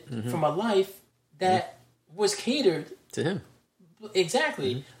benefited from a life that was catered to him.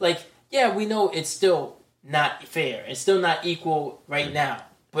 Exactly. Like, yeah, we know it's still not fair. It's still not equal right now.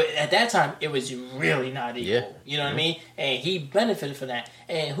 But at that time, it was really not equal. Yeah. You know what I mean? And he benefited from that.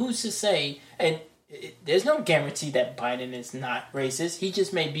 And who's to say... And there's no guarantee that Biden is not racist. He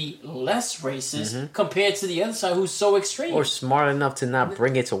just may be less racist compared to the other side who's so extreme. Or smart enough to not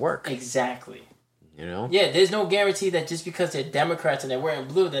bring it to work. Exactly. You know? Yeah, there's no guarantee that just because they're Democrats and they're wearing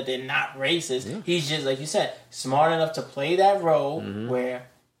blue that they're not racist. Yeah. He's just, like you said, smart enough to play that role where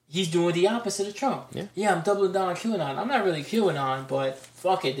he's doing the opposite of Trump. Yeah, I'm doubling down on QAnon. I'm not really QAnon, but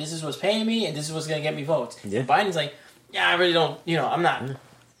fuck it. This is what's paying me and this is what's going to get me votes. Yeah. Biden's like, yeah, I really don't, I'm not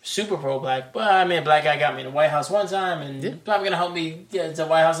super pro-black, but I mean, a black guy got me in the White House one time and probably going to help me get to the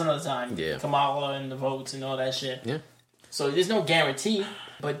White House another time. Yeah. Kamala and the votes and all that shit. Yeah. So there's no guarantee,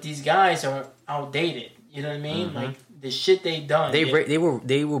 but these guys are outdated. You know what I mean? Like the shit they done.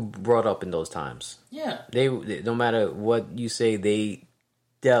 They were brought up in those times. Yeah. They no matter what you say, they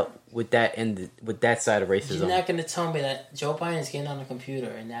dealt with that with that side of racism. You're not going to tell me that Joe Biden's getting on a computer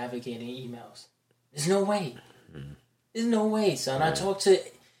and navigating emails. There's no way. There's no way, son. I talk to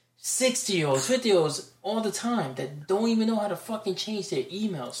 60-year-olds, 50-year-olds all the time that don't even know how to fucking change their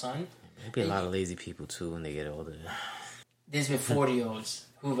email, son. There'll be a lot of lazy people too when they get older. There's been 40-year-olds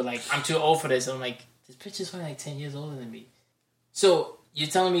who were like, I'm too old for this. I'm like, this bitch is only like 10 years older than me. So you're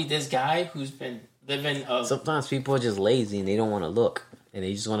telling me this guy who's been living sometimes people are just lazy and they don't want to look. And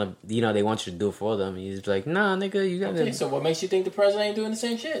they just want to, they want you to do it for them. And you're just like, nah, nigga, you got to. Okay, so what makes you think the president ain't doing the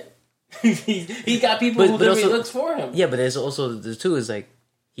same shit? He's got people who literally looks for him. Yeah, but there's also, the two is like,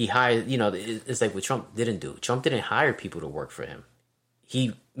 he hired, it's like what Trump didn't do. Trump didn't hire people to work for him.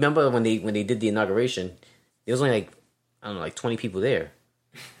 Remember when they did the inauguration, there was only like, I don't know, like 20 people there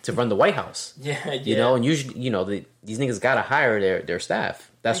to run the White House. Yeah. And usually, these niggas gotta hire their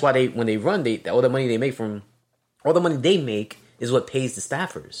staff. That's why when they run, all the money they make is what pays the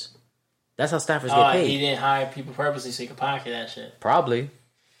staffers. That's how staffers get paid. He didn't hire people purposely so he could pocket that shit. Probably.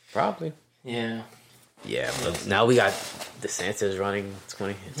 Yeah. Yeah, but now we got DeSantis running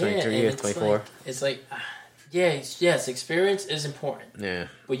 23 years, 24. It's like, yes, experience is important. Yeah.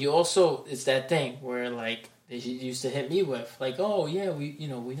 But you also, it's that thing where like, they used to hit me with like, oh yeah, we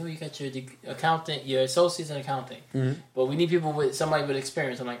know you got your accountant, your associates in accounting, but we need people with somebody with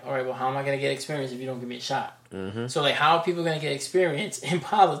experience. I'm like, all right, well, how am I going to get experience if you don't give me a shot? So like, how are people going to get experience in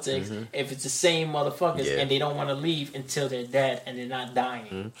politics if it's the same motherfuckers and they don't want to leave until they're dead and they're not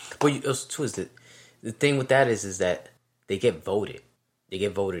dying? Well, too is the thing with that is that they get voted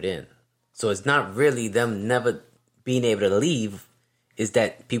in, so it's not really them never being able to leave. Is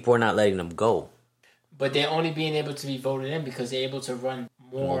that people are not letting them go. But they're only being able to be voted in because they're able to run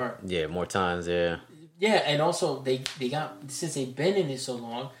more. More times, yeah. Yeah, and also they got, since they've been in it so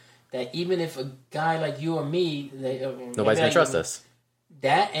long, that even if a guy like you or me... nobody's going to trust us.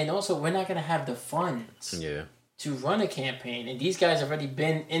 That, and also we're not going to have the funds to run a campaign. And these guys have already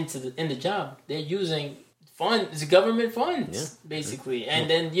been in the job. They're using funds, government funds, basically. And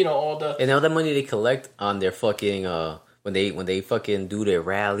then, all the... And all the money they collect on their fucking... when they fucking do their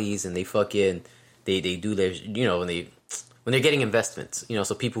rallies and they fucking... They do their, when they're getting investments,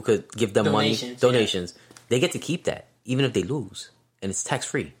 so people could give them donations. They get to keep that even if they lose, and it's tax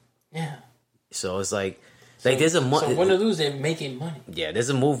free. Yeah. So it's like there's a so win or lose, they're making money. Yeah, there's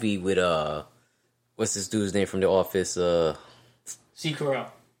a movie with what's this dude's name from The Office? Steve Carell.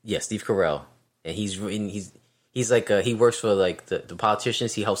 Yeah, Steve Carell, and he's like he works for like the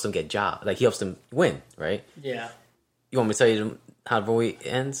politicians. He helps them get jobs, like he helps them win, right? Yeah. You want me to tell you how the movie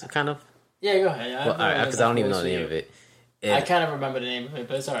ends, kind of? Yeah, go ahead. Because I don't even know the name of it. And I kind of remember the name of it,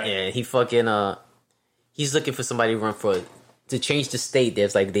 but it's alright. Yeah, he fucking he's looking for somebody to run to change the state.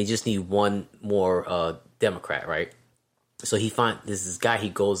 There's like they just need one more Democrat, right? So this guy. He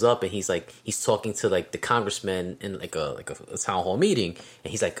goes up and he's talking to like the congressman in like a town hall meeting, and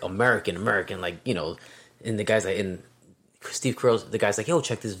he's like American, like and the guy's like in Steve Carell. The guy's like, yo,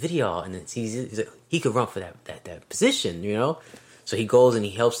 check this video out, and then he's like, he could run for that position, So he goes and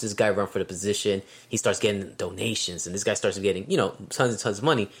he helps this guy run for the position. He starts getting donations, and this guy starts getting, tons and tons of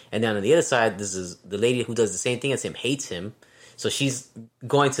money. And then on the other side, this is the lady who does the same thing as him, hates him. So she's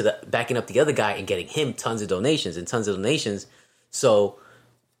going to backing up the other guy and getting him tons of donations. So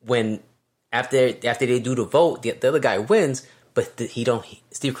when after they do the vote, the other guy wins, But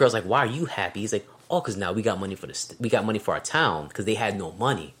Steve Carell's like, why are you happy? He's like, oh, because now we got money for our town because they had no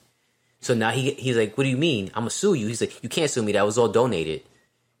money. So now he's like, what do you mean? I'm gonna sue you. He's like, you can't sue me. That was all donated.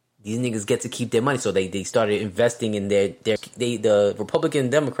 These niggas get to keep their money. So they started investing in the Republican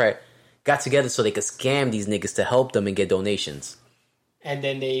and Democrat got together so they could scam these niggas to help them and get donations. And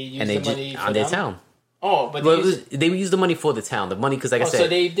then they used the money on their town. Oh, but they used the money for the town. The money, because like I said, so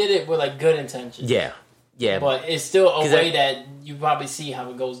they did it with like good intentions. Yeah. But it's still a way that you probably see how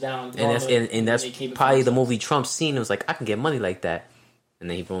it goes down. And that's probably the movie Trump seen. It was like, I can get money like that. And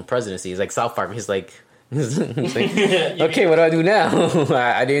then he won presidency. He's like South Park. He's like, okay, what do I do now?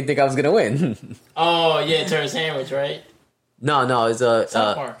 I didn't think I was gonna win. Oh yeah, turd sandwich, right? No, it's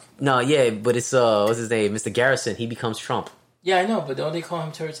South Park. No, yeah, but it's what's his name? Mr. Garrison. He becomes Trump. Yeah, I know, but don't they call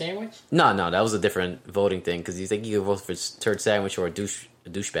him turd sandwich? No, that was a different voting thing because he's like, you can vote for turd sandwich or a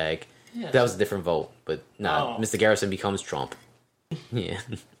douchebag. Yeah, that was a different vote, but Mr. Garrison becomes Trump. Yeah,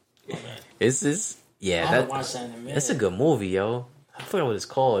 it's yeah. I haven't watched that in a minute. That's a good movie, yo. I forgot what it's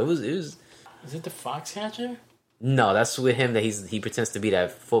called. It was. Is it the Foxcatcher? No, that's with him that he pretends to be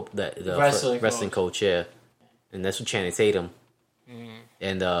the wrestling coach. Yeah, and that's with Channing Tatum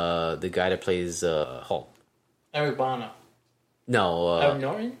and the guy that plays Hulk. Eric Bana. No. Edward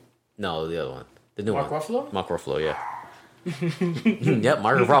Norton. No, the other one, the new Mark one. Ruffalo. Mark Ruffalo, yeah. Yep,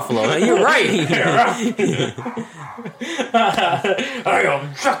 Mark Ruffalo. You're right. I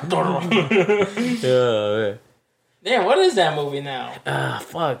am Jack Yeah. Damn, what is that movie now?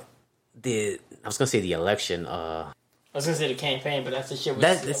 Fuck. I was gonna say the election. I was gonna say the campaign, but that's the shit.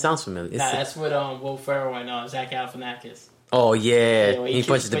 It sounds familiar. That's with Will Ferrell and Zach Galifianakis. Oh yeah, he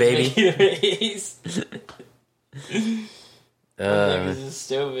punches the baby. Niggas is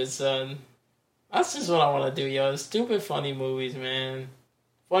stupid, son. That's just what I want to do, yo. Stupid, funny movies, man.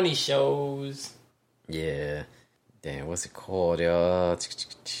 Funny shows. Yeah. Damn, what's it called? I want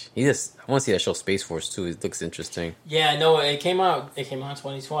to see that show Space Force too. It looks interesting. Yeah, no, it came out in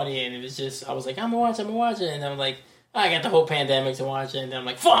 2020, and it was just, I was like, I'm gonna watch it, and I'm like, I got the whole pandemic to watch it, and then I'm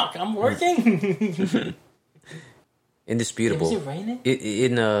like, fuck, I'm working. Indisputable. Is it raining?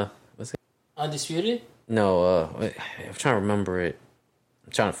 What's it? Undisputed? No, I'm trying to remember it.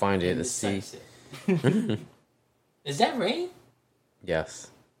 I'm trying to find it. Let's see. Is that rain? Yes.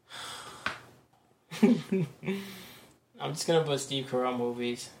 I'm just gonna put Steve Carell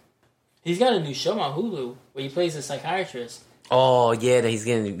movies. He's got a new show on Hulu where he plays a psychiatrist. Oh yeah, that he's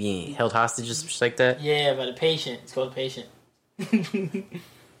getting being held hostage or something like that. Yeah, but a patient. It's called The Patient.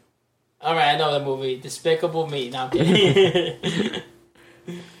 All right, I know the movie Despicable Me. No, I'm kidding.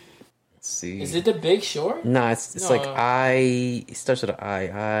 Let's see. Is it The Big Short? No, it's like I. It starts with an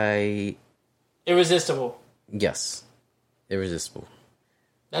I. Irresistible. Yes, Irresistible.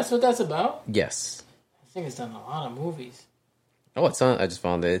 That's what that's about? Yes. I think it's done a lot of movies. Oh, it's on. I just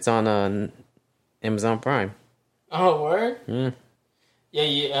found it. It's on Amazon Prime. Oh, word? Mm.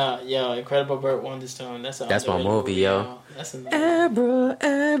 Yeah, Incredible Burt Wonderstone. That's my movie, yo. That's Abracadabra.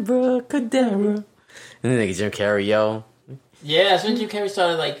 And then Jim Carrey, yo. Yeah, that's when Jim Carrey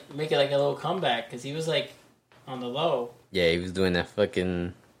started like making like a little comeback because he was like on the low. Yeah, he was doing that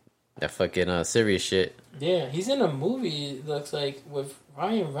fucking serious shit. Yeah, he's in a movie. It looks like with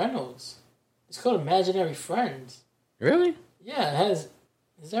Ryan Reynolds. It's called Imaginary Friends. Really? Yeah, it has.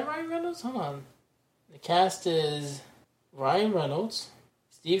 Is that Ryan Reynolds? Hold on. The cast is Ryan Reynolds,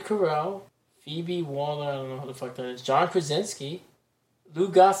 Steve Carell, Phoebe Waller. I don't know who the fuck that is. John Krasinski, Lou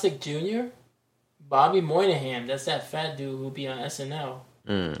Gossett Jr., Bobby Moynihan. That's that fat dude who'll be on SNL.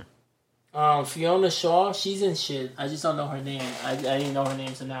 Fiona Shaw. She's in shit. I just don't know her name. I didn't know her name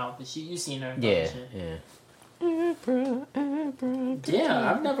until now. But you seen her? Yeah.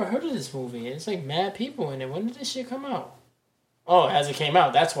 Yeah, I've never heard of this movie. It's like mad people in it. When did this shit come out? Oh, as it came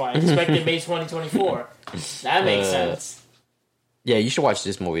out. That's why. I expected May 2024. That makes sense. Yeah, you should watch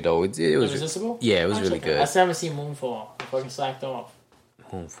this movie, though. It was Irresistible? Yeah, it was really good. I still haven't seen Moonfall. I fucking slacked off.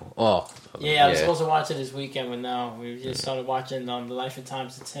 Moonfall. Oh. Yeah, I was supposed to watch it this weekend, but no. We just started watching The Life and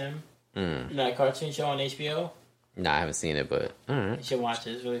Times of Tim. You know that cartoon show on HBO? Nah, I haven't seen it, but You should watch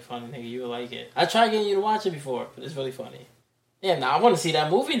it. It's really funny, nigga. You will like it. I tried getting you to watch it before, but it's really funny. Yeah, now I want to see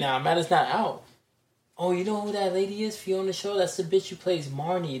that movie now. I'm mad it's not out. Oh, you know who that lady is? Fiona Shaw? That's the bitch who plays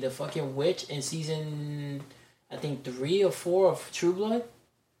Marnie, the fucking witch in season, I think, 3 or 4 of True Blood.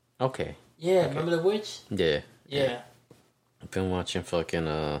 Okay. Yeah, remember the witch? Yeah. I've been watching fucking,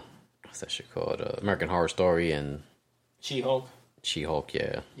 what's that shit called? American Horror Story and... She-Hulk,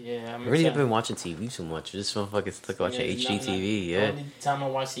 yeah. Yeah, I really haven't been watching TV too much. Just fucking stuck watching HGTV, The only time I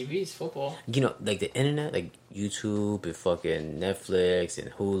watch TV is football. You know, like the internet, like YouTube and fucking Netflix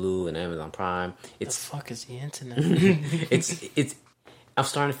and Hulu and Amazon Prime. It's the fuck is the internet? it's. I'm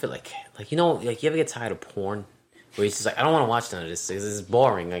starting to feel like you know, like you ever get tired of porn, where it's just like I don't want to watch none of this. This is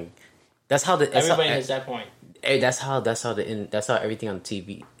boring. Like that's how everybody has that point. That's how everything on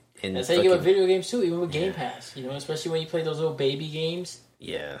TV. And that's how you get with video games too, even with Game Pass. You know, especially when you play those little baby games.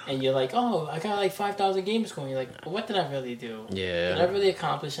 Yeah. And you're like, oh, I got like 5,000 games going. You're like, well, what did I really do? Yeah. Did I really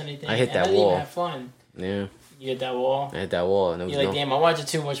accomplish anything? I hit that I didn't wall. even have fun. Yeah. You hit that wall? I hit that wall. And you're like, damn, I'm watching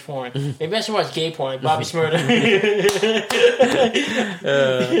too much porn. Maybe I should watch gay porn like Bobby Shmurda.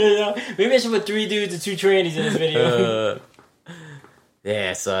 You know? Maybe I should put 3 dudes and 2 trannies in this video.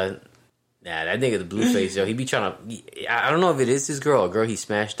 Yeah, son. Nah, that nigga, the Blueface, yo, he be trying to. I don't know if it is his girl or girl he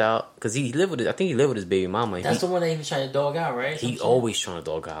smashed out. Because he lived with I think he lived with his baby mama. That's the one that he was trying to dog out, right? He always trying to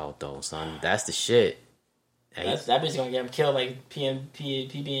dog out, though, son. That's the shit. That bitch gonna get him killed like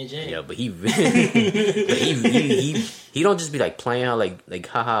PB&J. Yeah, but he don't just be like playing her like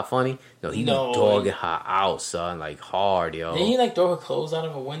haha funny. No, he be dogging her out, son, like hard, yo. Didn't he like throw her clothes out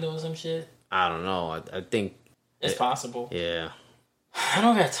of a window or some shit? I don't know. I think it's possible. Yeah. I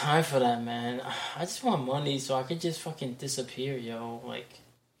don't got time for that, man. I just want money so I could just fucking disappear, yo. Like,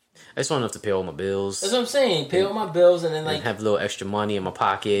 I just want enough to pay all my bills. That's what I'm saying. Pay all my bills and then like and have a little extra money in my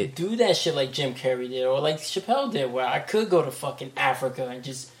pocket. Do that shit like Jim Carrey did or like Chappelle did, where I could go to fucking Africa and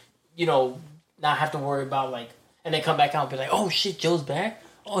just, you know, not have to worry about like, and then come back out and be like, oh shit, Joe's back.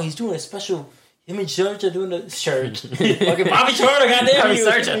 Oh, he's doing a special. Him and Church are doing the Church. Fucking Bobby Shmurda, goddamn you.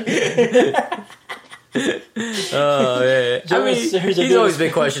 Oh man! I mean, he's always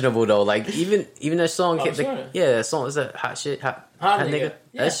been questionable though. Like even that song, that song is that hot shit, hot nigga.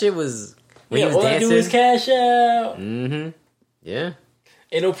 Yeah. That shit was when he was all dancing. I do is cash out. Mm-hmm. Yeah.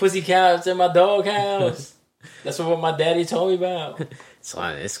 Ain't no pussy cows in my dog house. That's what my daddy told me about.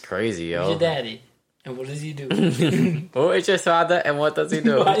 Son, it's crazy, yo. Who's your daddy? And what does he do? Who is your father and what does he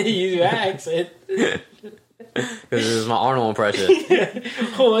do? Why do you accent? Because this is my Arnold impression.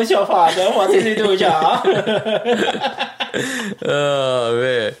 Who is your father? What does he do, y'all? Oh,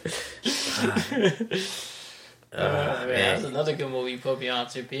 man. Man. That's another good movie you put me on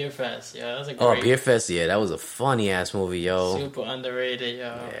to. Beer Fest. Yeah, that was a great... Beer Fest, yeah. That was a funny-ass movie, yo. Super underrated,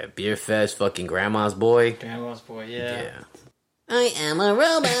 yo. Yeah, Beer Fest, fucking Grandma's Boy. Grandma's Boy, yeah. I am a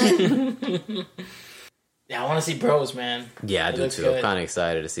robot. Yeah, I want to see Bros, man. Yeah, I do too. Good. I'm kind of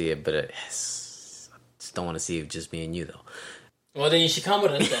excited to see it, but I just don't want to see it just me and you, though. Well, then you should come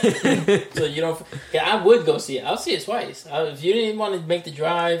with us then. So you don't... Yeah, I would go see it. I'll see it twice. If you didn't want to make the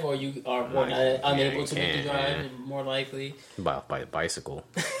drive or you are unable to make the drive, more likely... By bicycle.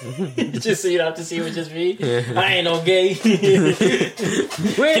 Just so you don't have to see it with just me. I ain't no gay.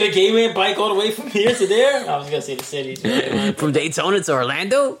 Can a gay man bike all the way from here to there? I was going to say the city. From Daytona to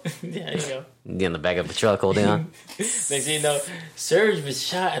Orlando? Yeah, there you go. Be on the back of a truck holding on. Next thing you know, Serge was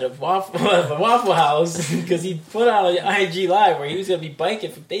shot at a Waffle House because he put out an IG live where he was going to be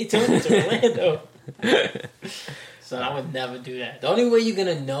biking from Daytona to Orlando. So I would never do that. The only way you're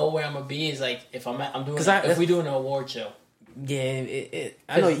going to know where I'm going to be is like if if we're doing an award show. Yeah,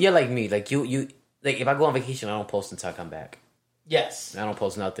 I know you're like me. Like you like if I go on vacation, I don't post until I come back. Yes. I don't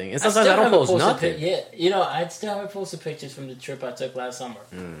post nothing. And sometimes I don't post nothing. Yeah, you know, I still haven't posted pictures from the trip I took last summer.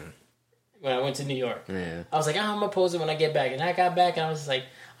 When I went to New York. Yeah. I was like, I'm going to post it when I get back. And I got back and I was just like,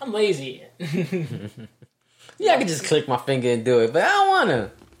 I'm lazy. Yeah, I could just click my finger and do it, but I don't want to.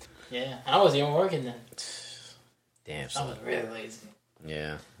 Yeah, I wasn't even working then. Damn, I was really lazy.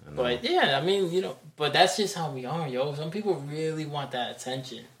 Yeah. But yeah, I mean, you know, but that's just how we are, yo. Some people really want that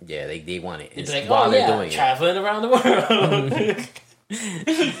attention. Yeah, they want it. It's like, while they're doing traveling around the world.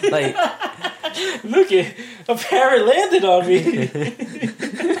 Like, look at a parrot landed on me.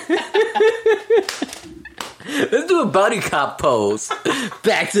 Let's do a buddy cop pose.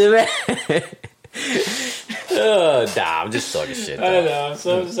 Back to back. Nah, I'm just talking shit. Though. I know.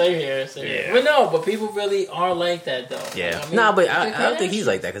 So same here. Yeah. But no, but people really are like that, though. Yeah. Like, I mean, but I don't think he's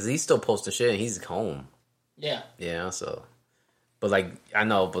like that because he's still posting shit and he's home. Yeah. Yeah. So, but like I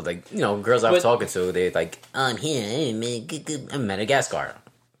know, but like you know, girls I was talking to, they're like, I'm here, I'm in Madagascar.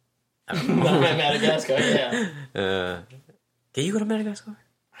 I don't know. I'm in Madagascar. Yeah. Can you go to Madagascar?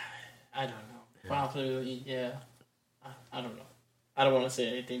 I don't know. Probably. Yeah. I don't know. I don't want to say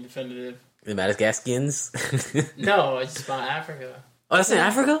anything definitive. The Madagascans? No, it's about Africa. Oh, that's in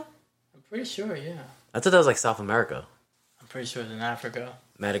Africa? I'm pretty sure, yeah. I thought that was like South America. I'm pretty sure it's in Africa.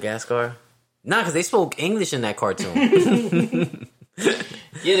 Madagascar? Nah, because they spoke English in that cartoon.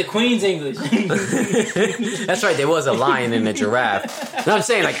 Yeah, the Queen's English. That's right, there was a lion and a giraffe. No, I'm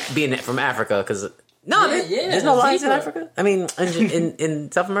saying like being from Africa, because... No, there's no lions in Africa? I mean,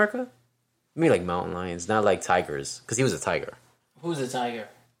 in South America? Maybe like mountain lions, not like tigers, because he was a tiger. Who's a tiger?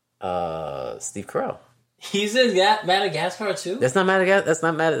 Steve Carell. He's in Madagascar too. That's not Madagascar.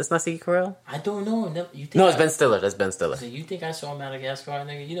 That's not Steve Carell. I don't know. You think no, it's Ben Stiller. That's Ben Stiller. So you think I saw Madagascar,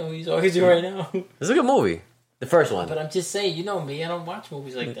 nigga? You know who he's always doing right now. It's a good movie. The first one. But I'm just saying, you know me. I don't watch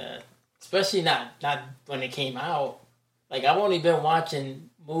movies like that, especially not when it came out. Like I've only been watching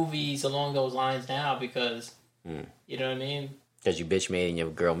movies along those lines now because you know what I mean. Because you bitch made and your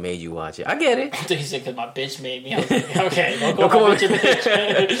girl made you watch it. I get it. I thought you said because my bitch made me. I was like, okay, don't call my bitch a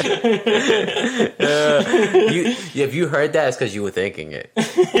bitch. If you heard that, it's because you were thinking it.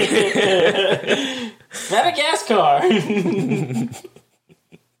 Madagascar.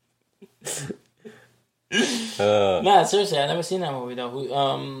 Nah, seriously, I never seen that movie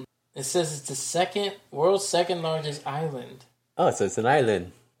though. It says it's the world's second largest island. Oh, so it's an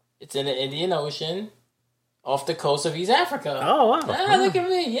island. It's in the Indian Ocean. Off the coast of East Africa. Oh, wow. Ah, look at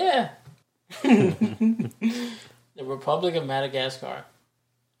me, yeah. The Republic of Madagascar.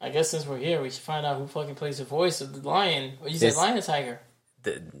 I guess since we're here, we should find out who fucking plays the voice of the lion. What you say, lion or tiger?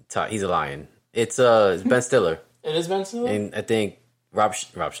 He's a lion. It's Ben Stiller. It is Ben Stiller? And I think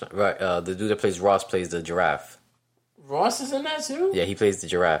the dude that plays Ross plays the giraffe. Ross is in that too? Yeah, he plays the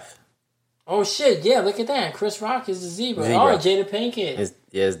giraffe. Oh shit, yeah, look at that. Chris Rock is the zebra. Oh, Jada Pinkett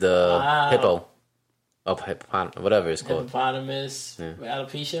is the hippo. Oh, whatever it's called. Hippopotamus. Yeah.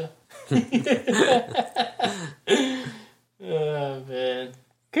 Alopecia. Oh, man.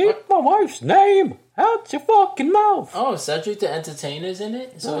 Keep my wife's name out your fucking mouth. Oh, Cedric the Entertainer's in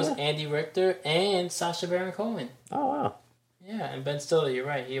it. So is Andy Richter and Sacha Baron Cohen. Oh, wow. Yeah, and Ben Stiller, you're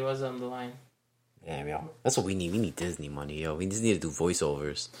right. He was on the line. Damn, yo. That's what we need. We need Disney money, yo. We just need to do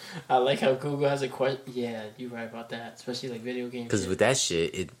voiceovers. I like how Google has a question. Yeah, you're right about that. Especially like video games. Because with that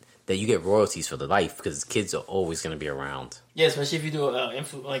shit, that you get royalties for the life because kids are always going to be around. Yeah, especially if you do a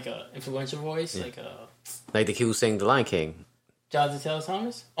influential voice, like the kid who sang The Lion King. Jonathan Taylor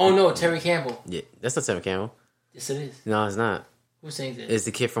Thomas? Oh no, Terry Campbell. Yeah, that's not Terry Campbell. Yes, it is. No, it's not. Who sings it? It's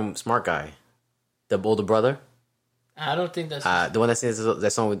the kid from Smart Guy, the older brother. I don't think that's the one that sings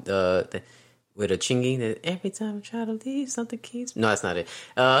that song with a chingy. That every time I try to leave, something keeps. No, that's not it.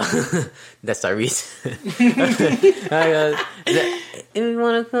 That's Tyrese.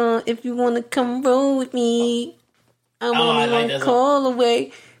 If you wanna come roll with me, I'm only one call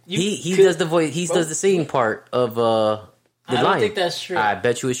away. He does the voice. He does the singing part of the I don't think that's true. I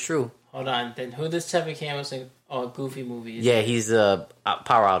bet you it's true. Hold on. Then who does Terry Campbell sing? Oh, Goofy movie. Yeah, he's Power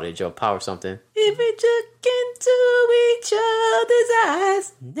Outage or Power something. If we look into each other's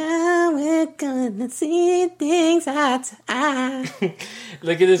eyes, now we're gonna see things eye to eye.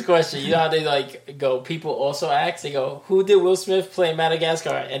 Look at this question. You know how they go, people also ask, they go, who did Will Smith play in Madagascar?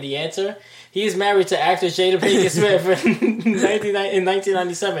 And the answer, he is married to actress Jada Pinkett Smith in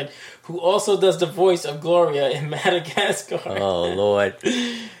 1997, who also does the voice of Gloria in Madagascar. Oh, Lord.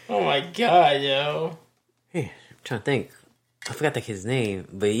 Oh, my God, yo. Hey, I'm trying to think. I forgot that kid's name.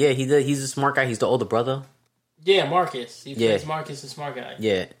 But yeah, he's a smart guy. He's the older brother. Yeah, Marcus. He plays Marcus, the smart guy.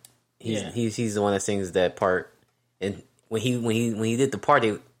 Yeah. He's the one that sings that part. And when he did the part,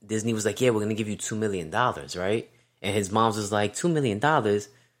 Disney was like, yeah, we're going to give you $2 million, right? And his mom's was like, $2 million?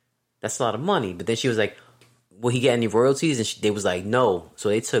 That's a lot of money. But then she was like, will he get any royalties? And they was like, no. So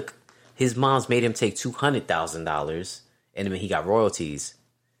his mom's made him take $200,000 and then he got royalties.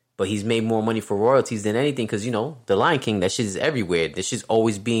 But he's made more money for royalties than anything because, you know, The Lion King, that shit is everywhere. That shit's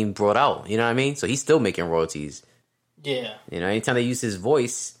always being brought out. You know what I mean? So he's still making royalties. Yeah. You know, anytime they use his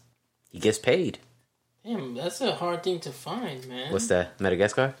voice, he gets paid. Damn, that's a hard thing to find, man. What's that?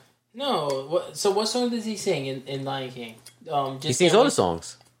 Madagascar? No. So what song does he sing in Lion King? He sings all the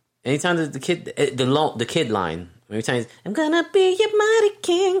songs. Anytime the kid line. Every time he's, I'm gonna be your mighty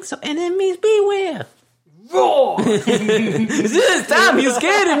king, so enemies beware. Roar! This time you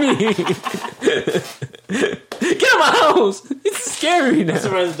scared me. Get out of my house. It's scary now.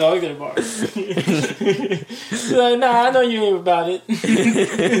 Surprise the dog to the bar. Like, nah, I know you ain't about it.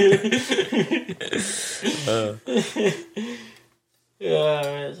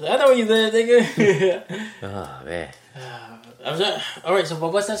 I know where you live, nigga. Oh man. All right, so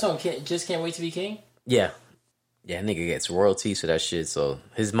what's that song? Just Can't Wait to Be King? Yeah. Yeah, nigga gets royalties for that shit. So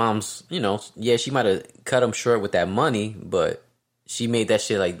his mom's, you know, yeah, she might have cut him short with that money, but she made that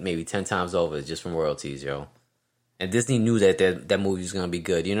shit like maybe 10 times over just from royalties, yo. And Disney knew that movie was gonna be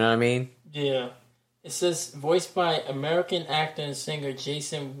good. You know what I mean? Yeah. It says voiced by American actor and singer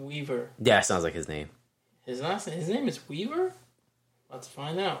Jason Weaver. Yeah, that sounds like his name. His name is Weaver? Let's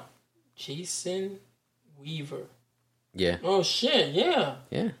find out. Jason Weaver. Yeah. Oh shit! Yeah.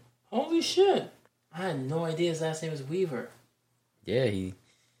 Yeah. Holy shit! I had no idea his last name was Weaver. Yeah, he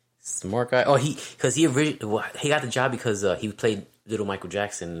Smart guy. Oh, he got the job because he played little Michael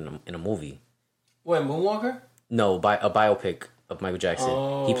Jackson in a movie. What, Moonwalker? No, a biopic of Michael Jackson.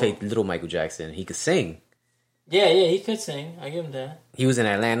 Oh. He played little Michael Jackson. He could sing. Yeah, he could sing. I give him that. He was in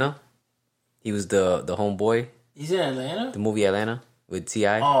Atlanta. He was the homeboy. He's in Atlanta? The movie Atlanta with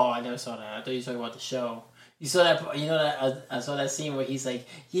T.I. Oh, I never saw that. I thought you were talking about the show. You saw that? You know that I saw that scene where he's like,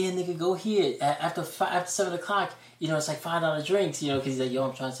 "Yeah, nigga, go here after 7 o'clock. You know, it's like $5 drinks. You know, because he's like, yo,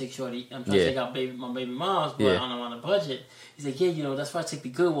 I'm trying to take shorty. I'm trying to take out my baby moms, but I'm on a budget." He's like, "Yeah, you know, that's why I take the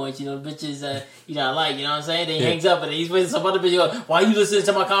good ones. You know, the bitches you know I like. You know what I'm saying?" Then he hangs up and he's with some other bitch. Goes, "Why you listening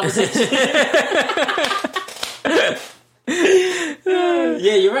to my conversation?"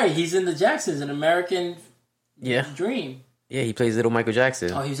 Yeah, you're right. He's in the Jacksons, an American Dream. Yeah, he plays little Michael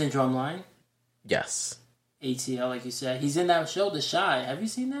Jackson. Oh, he was in Drumline. Yes. ATL, like you said. He's in that show, The Chi. Have you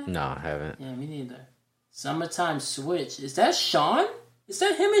seen that? No, I haven't. Yeah, me neither. Summertime Switch. Is that Sean? Is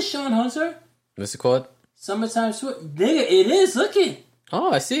that him and Sean Hunter? What's it called? Summertime Switch. Nigga, it is. Look it.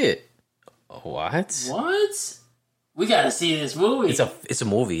 Oh, I see it. What? What? We gotta see this movie. It's a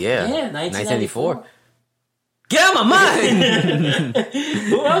movie, yeah. Yeah, 1994. Get out of my mind!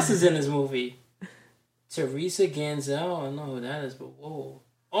 Who else is in this movie? Teresa Ganzel. I don't know who that is, but whoa.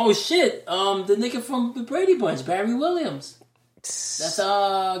 Oh shit! The nigga from the Brady Bunch, Barry Williams. That's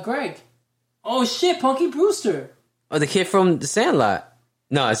Greg. Oh shit, Punky Brewster. Oh, the kid from The Sandlot.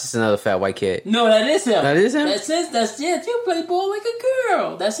 No, it's just another fat white kid. No, that is him. That is him? That's you play ball like a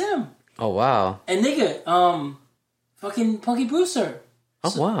girl. That's him. Oh wow. And nigga, fucking Punky Brewster.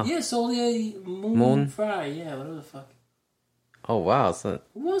 Oh wow. Yeah, Solia Moon Fry. Yeah, whatever the fuck. Oh wow. So,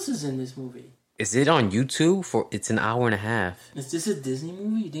 who else is in this movie? is it on YouTube? It's an hour and a half. Is this a Disney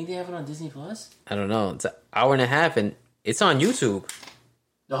movie? You think they have it on Disney Plus? I don't know. It's an hour and a half, and it's on YouTube.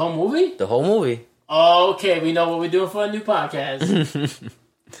 The whole movie? The whole movie. Oh, okay, we know what we're doing for a new podcast.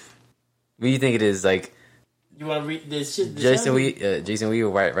 What do you think it is? Like, you want to read this shit? Jason Weaver,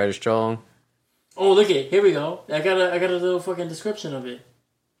 Ryder Strong. Oh, look it. Here we go. I got a little fucking description of it.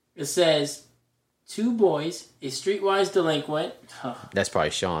 It says, 2 boys, a streetwise delinquent. That's probably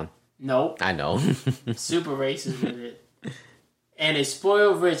Sean. Nope. I know. Super racist with it. And a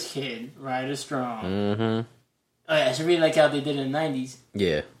spoiled rich kid, Ryder Strong. Mm-hmm. Oh, yeah, I should read it like how they did in the 90s.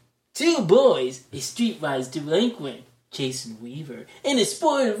 Yeah. 2 boys, a streetwise delinquent, Jason Weaver, and a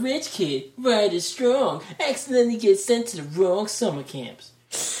spoiled rich kid, Ryder Strong, accidentally get sent to the wrong summer camps.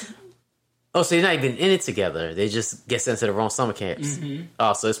 Oh, so they're not even in it together. They just get sent to the wrong summer camps. Mm-hmm.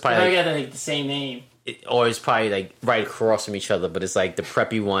 Oh, so it's probably I got like the same name. Or it's probably like right across from each other, but it's like the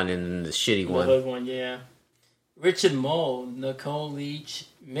preppy one and the shitty one. The one, yeah. Richard Mole, Nicole Leach,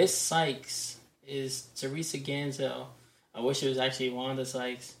 Miss Sykes is Teresa Ganzel. I wish it was actually Wanda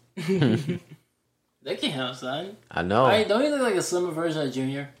Sykes. They can't help, son. I know. Right? Don't you look like a slimmer version of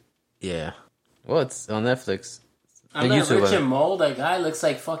Junior? Yeah. Well, it's on Netflix. I mean, Richard Mole, that guy looks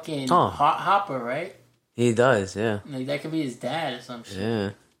like fucking Hopper, right? He does, yeah. Like that could be his dad or some shit. Yeah.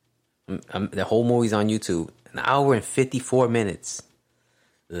 The whole movie's on YouTube. An hour and 54 minutes.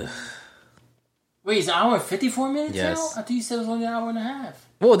 Ugh. Wait, it's an hour and 54 minutes yes. now? I thought you said it was only an hour and a half.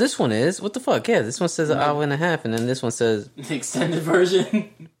 Well, this one is. What the fuck? Yeah, this one says an hour and a half, and then this one says... The extended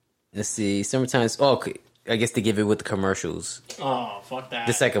version? Let's see. Summertime's... Oh, okay. I guess they give it with the commercials. Oh, fuck that.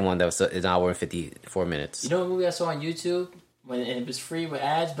 The second one, that was an hour and 54 minutes. You know what movie I saw on YouTube? And it was free with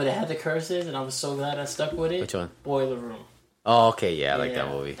ads, but it had the curses, and I was so glad I stuck with it. Which one? Boiler Room. Oh, okay, yeah, I like that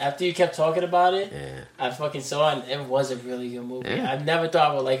movie. After you kept talking about it, yeah. I fucking saw it, and it was a really good movie. Yeah. I never thought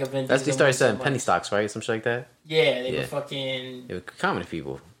I would like a Vin Diesel. That's they started selling penny stocks, right? Something like that? Yeah, they were fucking... They were comedy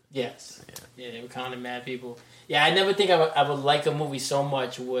people. Yes. Yeah, they were kind of mad people. Yeah, I never think I would like a movie so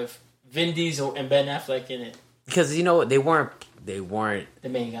much with Vin Diesel and Ben Affleck in it. Because, you know, they weren't the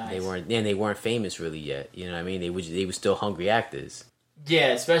main guys. They weren't famous really yet. You know what I mean? They were still hungry actors. Yeah,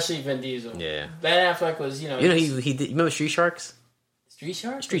 especially Vin Diesel. Yeah. Ben Affleck was, you know... he did... You remember Street Sharks? Street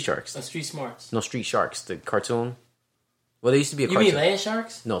Sharks? Street Sharks. Oh, Street Smarts. No, Street Sharks, the cartoon. Well, there used to be a cartoon. You mean Land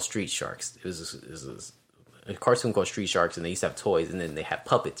Sharks? No, Street Sharks. It was a cartoon called Street Sharks, and they used to have toys, and then they had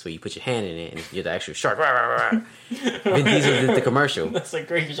puppets where you put your hand in it, and you're the actual shark. Vin Diesel did the commercial. That's a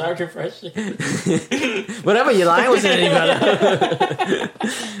great shark impression. Whatever, your line wasn't any better.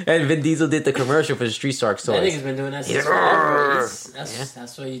 And Vin Diesel did the commercial for the Street Sharks toys. I think he's been doing that since forever.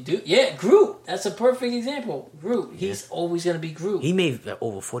 That's what you do. Yeah, Groot. That's a perfect example. Groot. He's always going to be Groot. He made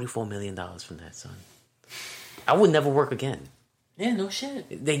over $44 million from that, son. I would never work again. Yeah, no shit.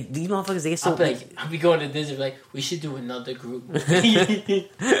 These motherfuckers, they get so... I'll be going to Disney like, we should do another Groot movie.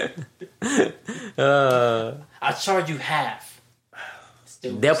 I'll charge you half.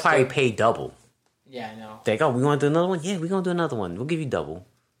 They'll probably pay double. Yeah, I know. They go, we want to do another one? Yeah, we're going to do another one. We'll give you double.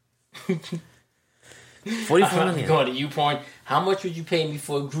 $44 million. Going to YouPorn. How much would you pay me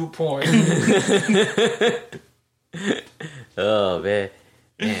for group porn? Oh man,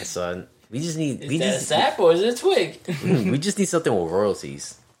 son. We just need. Is that a sap or is it a twig? We just need something with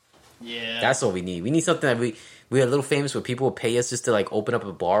royalties. Yeah, That's what we need. We need something that we are a little famous where people will pay us just to like open up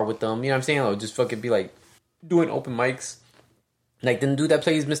a bar with them. You know what I'm saying? Or just fucking be like doing open mics. Like the dude that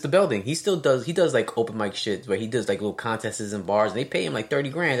plays Mr. Belding, he still does. He does like open mic shit where he does like little contests in bars, and they pay him like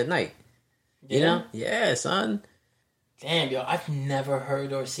 $30,000 a night. yeah. You know? Yeah, son. Damn, yo, I've never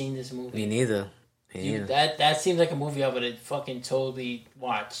heard or seen this movie. Me neither. Dude, that seems like a movie I would have fucking totally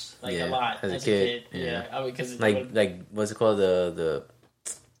watched a lot as a kid. Yeah, I mean, because like what's it called, the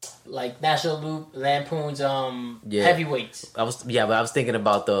like National Lampoon's Heavyweights. I was thinking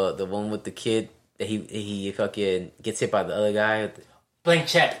about the one with the kid that he fucking gets hit by the other guy. Blank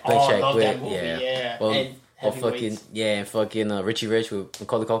Check. I love that movie. Yeah. Well, and fucking Richie Rich with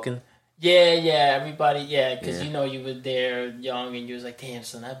Macaulay Culkin. Yeah, everybody, because you know you were there young and you was like, damn,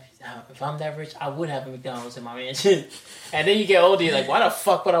 son, if I'm that rich, I would have a McDonald's in my mansion. And then you get older, you're like, why the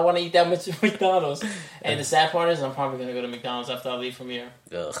fuck would I want to eat that much McDonald's? And the sad part is I'm probably going to go to McDonald's after I leave from here.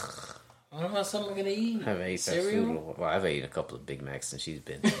 Ugh. What about something I'm going to eat? I haven't eaten cereal? Well, I've eaten a couple of Big Macs since she's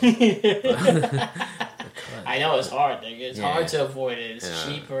been I know, it's hard, nigga. It's hard to avoid it. It's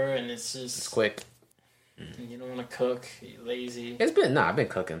cheaper and it's just... It's quick. You don't want to cook. You're lazy. I've been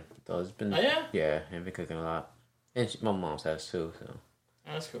cooking. So it's been, yeah, I've been cooking a lot. And my mom's has too, so.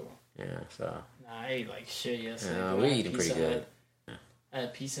 That's cool. Yeah, so. Nah, I ate like shit yesterday. We eating pretty good. I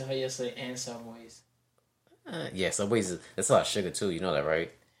had Pizza Hut yesterday and Subway's. Yeah, Subway's, that's a lot of sugar too, you know that,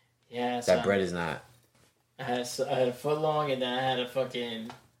 right? Yeah. That bread is not. I had a foot long and then I had a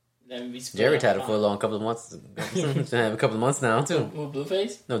fucking... Jared had a foot long a couple of months. Have a couple of months now too. Who,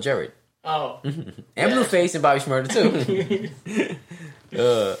 Blueface? No, Jared. Oh. And Blueface and Bobby Shmurda too.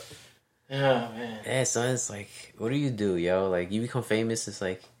 Oh man. Yeah, son, it's like, what do you do, yo? Like, you become famous, it's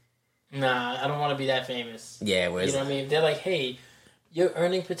like... Nah, I don't want to be that famous. Yeah, you know what I mean? They're like, hey, your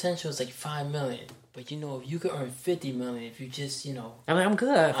earning potential is like $5 million. But you know, if you could earn $50 million, if you just, you know... I'm like, I'm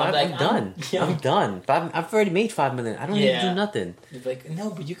good. I'm done. I'm done. I've already made $5 million. I don't need to do nothing. You're like,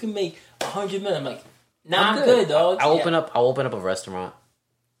 no, but you can make $100 million. I'm like, nah, I'm good, dog. I'll open up a restaurant.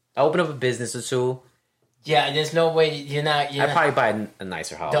 I'll open up a business or two. Yeah, there's no way you're not... I'd probably buy a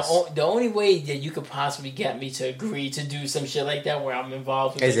nicer house. The only way that you could possibly get me to agree to do some shit like that where I'm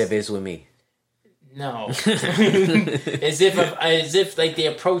involved with is if it's with me. No. as if like they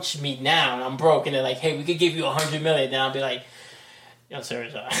approach me now and I'm broke and they're like, hey, we could give you $100 million. Then I'll be like, yo, sir, I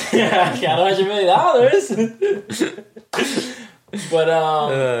got $100 million. But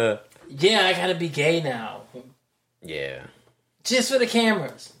yeah, I gotta be gay now. Yeah. Just for the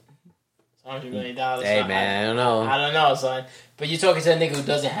cameras. $100 million. Hey, man, I don't know. I don't know, son. But you're talking to a nigga who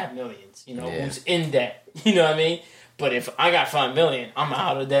doesn't have millions, you know, who's in debt. You know what I mean? But if I got $5 million, I'm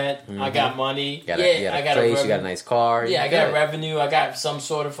out of debt. I got money. You got a place, you got a nice car. Yeah, I got revenue. I got some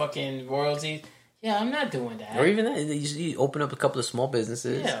sort of fucking royalties. Yeah, I'm not doing that. Or even that, you open up a couple of small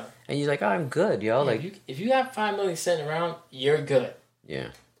businesses. Yeah. And you're like, oh, I'm good, yo. Yeah, like, if you have $5 million sitting around, you're good. Yeah.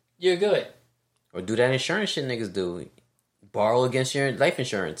 You're good. Or do that insurance shit niggas do. Borrow against your life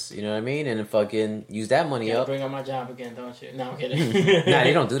insurance, you know what I mean? And then fucking use that money up. Bring on my job again, don't you? No, I'm kidding. Nah,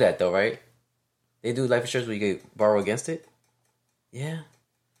 they don't do that though, right? They do life insurance where you can borrow against it? Yeah.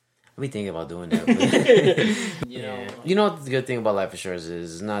 I'll be thinking about doing that. But you know what the good thing about life insurance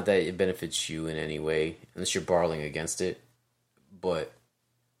is? It's not that it benefits you in any way, unless you're borrowing against it. But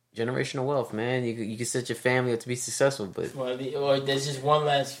generational wealth, man. You can set your family up to be successful, but... or there's just one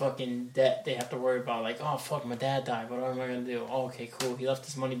last fucking debt they have to worry about. Like, oh, fuck, my dad died. What am I going to do? Oh, okay, cool. He left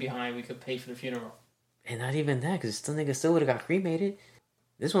his money behind. We could pay for the funeral. And not even that, because the nigga still would have got cremated.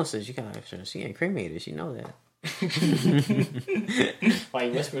 This one says she got life insurance. She ain't cremated. She know that. Why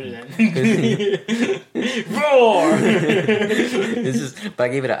you whispered it then? Roar! But I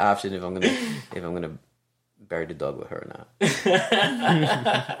gave it an option if I'm gonna bury the dog with her or not.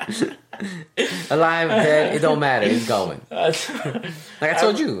 Alive, dead, it don't matter. It's going. Like I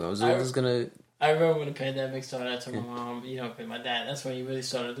told you, I was gonna. I remember when the pandemic started. I told my mom, with my dad. That's when he really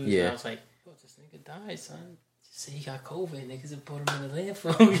started losing. Yeah. I was like, "Yo, this nigga died, son. Just say he got COVID. Niggas have put him in the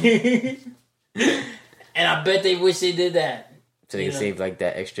landfill." And I bet they wish they did that. So they saved like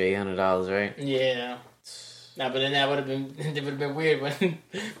that extra $800, right? Yeah. Nah, but then it would have been weird when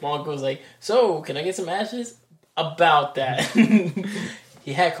my uncle was like, "So, can I get some ashes?" About that.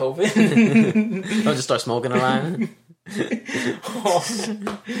 He had COVID. I'll just start smoking a line. Oh,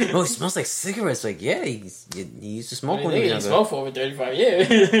 it smells like cigarettes. Like, yeah, he used to smoke when he was younger. He smoked for over 35 years.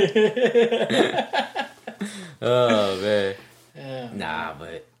 Oh, man. Yeah. Nah,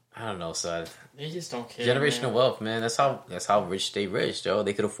 but I don't know, son. They just don't care. Generational wealth, man. That's how rich stay rich, Joe.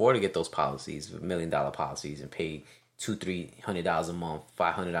 They could afford to get those policies, $1 million policies, and pay $200-$300 a month,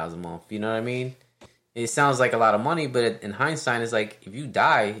 $500 a month. You know what I mean? It sounds like a lot of money, but in hindsight, it's like if you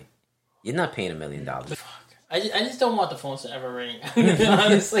die, you're not paying $1 million. I just don't want the phones to ever ring.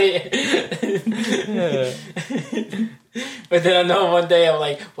 Honestly. But then I know one day I'm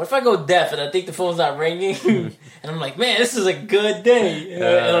like, what if I go deaf and I think the phone's not ringing? And I'm like, man, this is a good day. And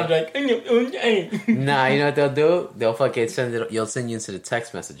I'm like, nah, you know what they'll do? They'll fucking you'll send you into the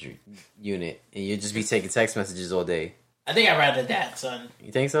text message unit, and you'll just be taking text messages all day. I think I'd rather that, son.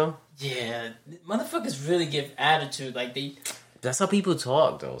 You think so? Yeah. Motherfuckers really give attitude. Like, that's how people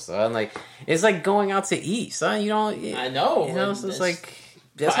talk, though, son. Like, it's like going out to eat, son. You don't... I know. You know, so it's like...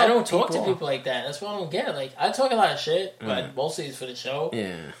 I don't talk to people like that. That's what I don't get. Like, I talk a lot of shit, but mostly it's for the show.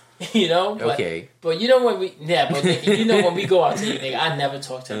 Yeah. You know? But, okay. But you know when we... Yeah, but you know when we go out to eat, nigga, I never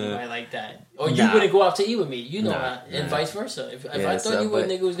talk to anybody like that. Or you wouldn't go out to eat with me. You know that. And vice versa. If I thought you were a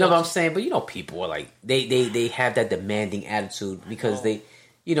nigga who's... No, but I'm saying, but you know people are like... They have that demanding attitude because they...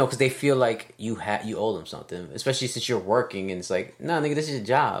 You know, because they feel like you owe them something. Especially since you're working and it's like, nah, nigga, this is your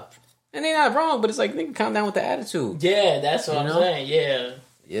job. And they're not wrong, but it's like, nigga, calm down with the attitude. Yeah, that's what I'm saying, yeah.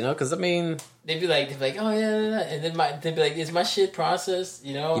 You know, because I mean... They'd be like, oh, yeah. And then they'd be like, is my shit processed?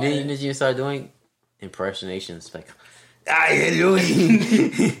 You know? You know, you start doing impersonations. Like, hello.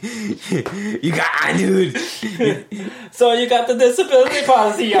 You got, dude. So you got the disability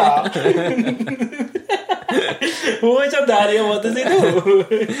policy, y'all. Who is your daddy and what does he do?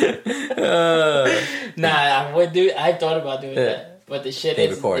 Nah, I would do. I thought about doing that. But the shit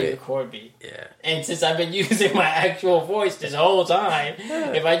is they record me. Yeah. And since I've been using my actual voice this whole time,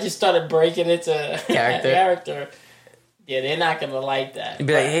 if I just started breaking into character, yeah, they're not gonna like that. You'd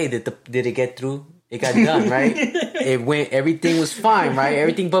be like, hey, did it get through? It got done, right? It went. Everything was fine, right?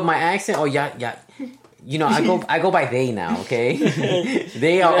 Everything but my accent. Oh yeah. You know, I go by they now. Okay,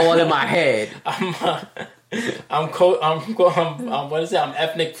 they are all in my head. I'm what is it? I'm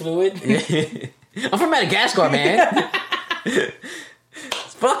ethnic fluid. I'm from Madagascar, man.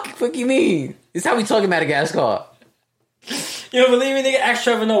 Fuck you mean? This is how we talk in Madagascar. You don't believe me, nigga? Ask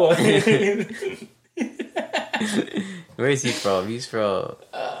Trevor Noah. Where is he from? He's from...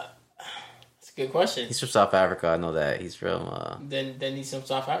 That's a good question. He's from South Africa, I know that. He's from... Then he's from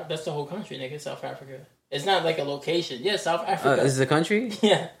South Africa. That's the whole country, nigga, South Africa. It's not like a location. Yeah, South Africa. Is it a country?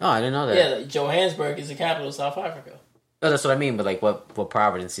 Yeah. Oh, I didn't know that. Yeah, like Johannesburg is the capital of South Africa. Oh, that's what I mean, but like what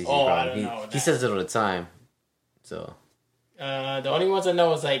province is he from? I don't know. He says it all the time. So... the only ones I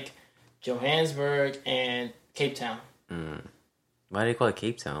know is like Johannesburg and Cape Town. Why do they call it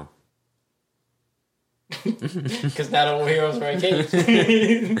Cape Town? Because not all heroes wear capes.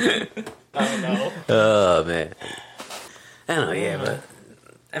 I don't know. Oh man, I don't know. Yeah, but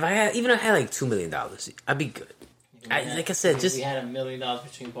if I had like $2 million, I'd be good. Like I said, we had $1 million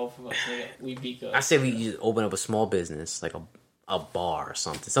between both of us. We'd be good. I say we just open up a small business, like a bar or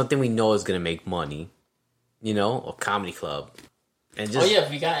something we know is gonna make money. You know, a comedy club, and just if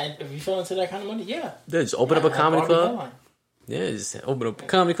we fell into that kind of money, just open up a comedy club. Yeah, just open up a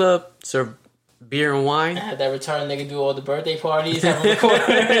comedy club, serve beer and wine. Have that return nigga do all the birthday parties, have record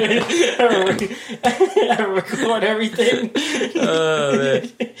everything. Oh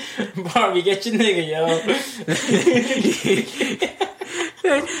man, Barbie, get your nigga, yo.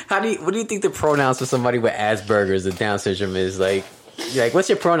 What do you think the pronouns for somebody with Asperger's or Down syndrome is like? You're like, what's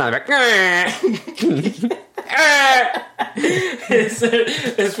your pronoun? Like,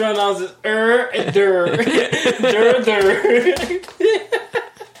 his pronouns is and der.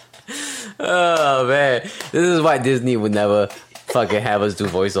 Oh man, this is why Disney would never fucking have us do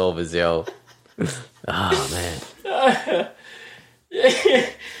voiceovers, yo. Oh man.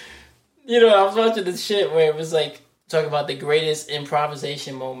 You know, I was watching this shit where it was like talking about the greatest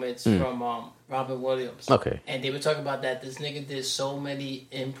improvisation moments from Robin Williams. Okay. And they were talking about that this nigga did so many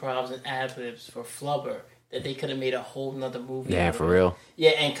improvs and ad-libs for Flubber that they could have made a whole nother movie. Yeah, for real.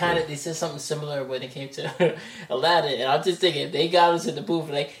 Yeah, and kind of they said something similar when it came to Aladdin. And I'm just thinking, they got us in the booth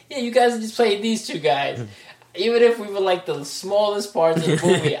like, yeah, you guys just played these two guys. Even if we were like the smallest parts of the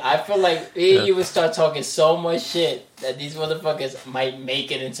movie, I feel like you would start talking so much shit that these motherfuckers might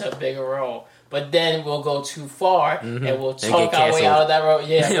make it into a bigger role. But then we'll go too far and we'll talk our way out of that road.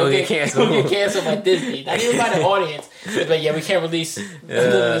 Yeah, we'll get canceled. We'll get canceled by Disney. Not even by the audience. But yeah, we can't release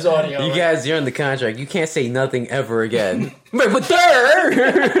this audio. You guys, you're in the contract. You can't say nothing ever again. But there!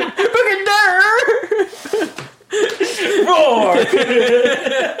 Fucking Roar!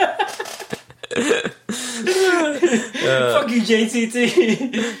 Fuck you,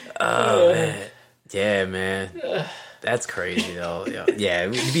 JTT. Oh, man. Yeah, man. That's crazy though. Yeah,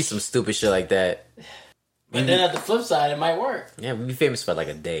 it'd be some stupid shit like that. But then at the flip side, it might work. Yeah, we'd be famous for like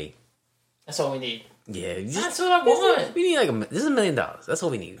a day. That's all we need. Yeah, that's what I want. We need this is $1 million. That's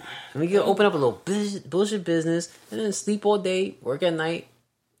all we need. And we can open up a little bullshit business and then sleep all day, work at night,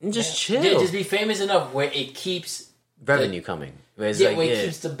 and just chill. Yeah, just be famous enough where it keeps revenue coming. Where it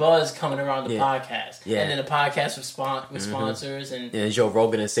keeps the buzz coming around the podcast. Yeah. And then the podcast with sponsors and Joe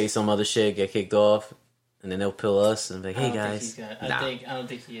Rogan and say some other shit, get kicked off. And then they'll pill us and be like, "Hey guys." I don't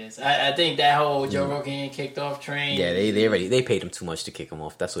think he is. I think that whole Joe Rogan kicked off train. Yeah, they paid him too much to kick him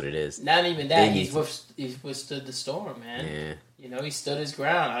off. That's what it is. Not even that. He's withstood the storm, man. Yeah. You know, he stood his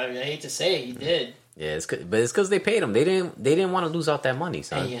ground. I hate to say it, he did. Yeah, but it's because they paid him. They didn't want to lose out that money,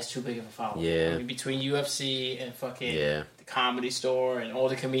 son. And he has too big of a following. Yeah. I mean, between UFC and fucking the Comedy Store and all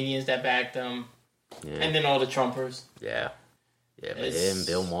the comedians that backed him, and then all the Trumpers. Yeah. Yeah, but him,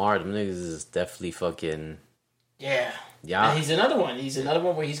 Bill Maher, them niggas is definitely fucking... Yeah. And he's another one. He's another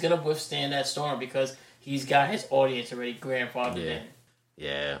one where he's going to withstand that storm because he's got his audience already grandfathered in.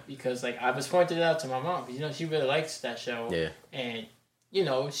 Yeah. Because, like, I was pointing it out to my mom. You know, she really likes that show. Yeah. And, you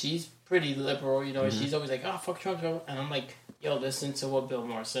know, she's pretty liberal. You know, she's always like, oh, fuck Trump. And I'm like, yo, listen to what Bill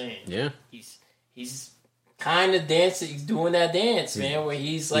Maher's saying. Yeah. He's kind of dancing. He's doing that dance, man, where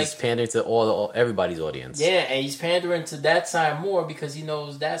he's like... He's pandering to everybody's audience. Yeah, and he's pandering to that side more because he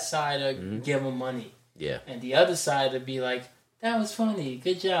knows that side will give him money. Yeah. And the other side would be like, that was funny,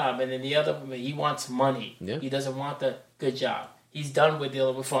 good job. And then the other, he wants money. Yeah. He doesn't want the good job. He's done with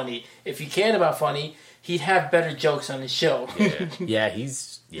dealing with funny. If he cared about funny, he'd have better jokes on his show. Yeah,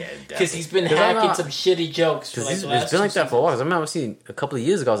 because he's been hacking some shitty jokes for like the last it's been like that for a while. I remember seeing a couple of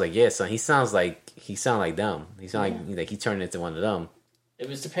years ago, I was like, yeah, son, he sounds like them. He sound like he turned into one of them. It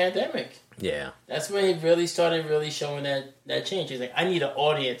was the pandemic. Yeah. That's when he really started showing that change. He's like, I need an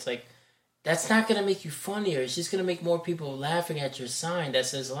audience. Like, that's not going to make you funnier. It's just going to make more people laughing at your sign that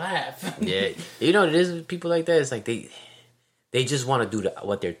says laugh. Yeah. You know what it is with people like that? It's like they just want to do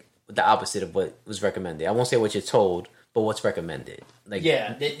the opposite of what was recommended. I won't say what you're told, but what's recommended. Like,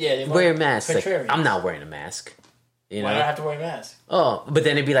 they wear a mask. Like, I'm not wearing a mask. You know? Why do I have to wear a mask? Oh, but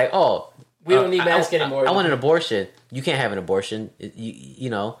then it'd be like, we don't need masks anymore. I want an abortion. You can't have an abortion. You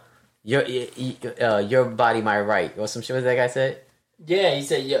know, your body, my right. Or some shit. What that guy said? Yeah, he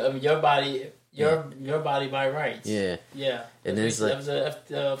said your body, your body, my rights. Yeah, yeah. And then that was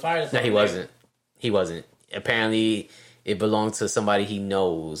a fire. No, he wasn't. Apparently, it belonged to somebody he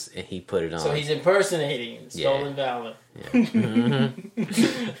knows, and he put it on. So he's impersonating stolen valor. Yeah.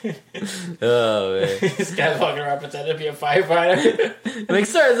 Oh man, this guy's walking around pretending to be a firefighter. I'm like,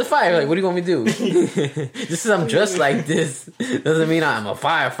 sir, it's a fire. Like, what do you want me to do? Just because I'm dressed like this doesn't mean I'm a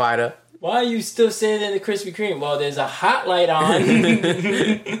firefighter. Why are you still sitting in the Krispy Kreme? Well, there's a hot light on.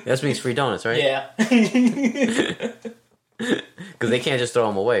 That means free donuts, right? Yeah. Because they can't just throw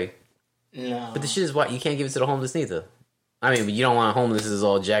them away. No. But the shit is what you can't give it to the homeless neither. I mean, but you don't want homeless is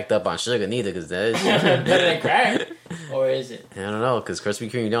all jacked up on sugar neither, because that is better than crack. Or is it? I don't know, because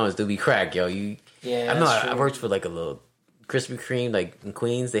Krispy Kreme donuts do be crack, yo. Yeah, I worked for like a little Krispy Kreme, like in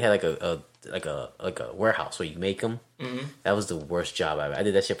Queens. They had like a warehouse where you make them. Mm-hmm. That was the worst job ever. I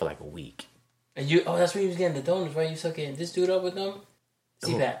did that shit for like a week. And that's where you was getting the donuts, right? You was getting this dude up with them.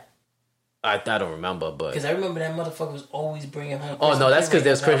 CPAP. I don't remember, but because I remember that motherfucker was always bringing home. Oh no, that's because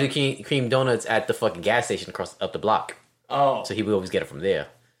there's Krispy Kreme donuts at the fucking gas station up the block. Oh, so he would always get it from there.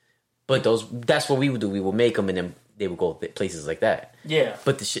 But that's what we would do. We would make them, and then they would go places like that. Yeah.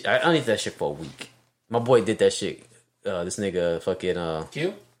 But the shit, I only did that shit for a week. My boy did that shit. This nigga fucking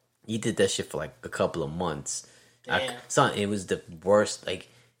Q. He did that shit for like a couple of months. Damn. Son, it was the worst. Like,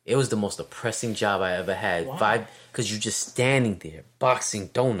 it was the most depressing job I ever had. Why? Because you're just standing there boxing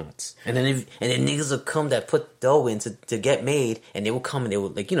donuts, and then niggas would come that put dough in to get made, and they would come and they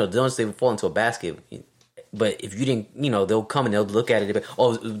would, like, you know, the donuts, they would fall into a basket. But if you didn't, you know, they'll come and they'll look at it. Like,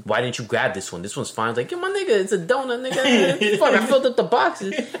 oh, why didn't you grab this one? This one's fine. It's like, yo, my nigga, it's a donut, nigga. Fuck, I filled up the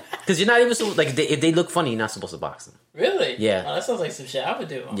boxes. Because you're not even so, like, if they look funny, you're not supposed to box them. Really? Yeah. Oh, that sounds like some shit I would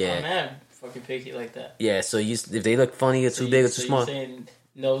do. Yeah. I'm mad fucking picky like that. Yeah, so if they look funny or too big or too small. Saying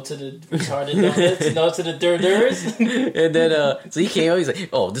no to the retarded donuts, no to the durs. And then, so he came out, he's like,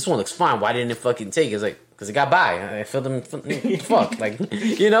 oh, this one looks fine. Why didn't it fucking take it? It's like, because it got by. I filled them, fuck. Like,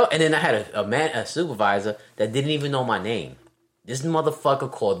 you know? And then I had a supervisor that didn't even know my name. This motherfucker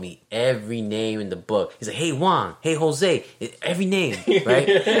called me every name in the book. He's like, hey, Juan. Hey, Jose. Every name, right?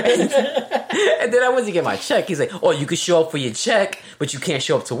 And then I went to get my check. He's like, oh, you can show up for your check, but you can't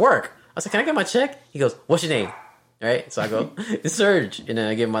show up to work. I was like, can I get my check? He goes, what's your name? Right? So I go, it's Serge. And then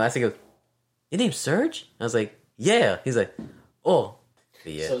I give him my last name. He goes, your name's Serge? I was like, yeah. He's like, oh.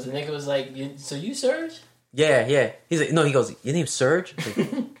 Yeah. So the nigga was like, so you Serge? Yeah. He's like, no, he goes, your name's Serge? Like,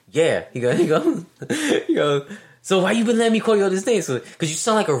 yeah. He goes, so why you been letting me call you all these names? Because you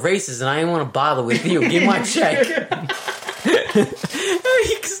sound like a racist and I didn't want to bother with you. Give my check.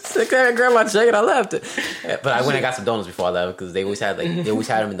 I grabbed my check and I left. But I went and got some donuts before I left because they always had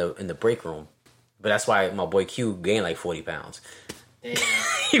them in the break room. But that's why my boy Q gained like 40 pounds. Damn.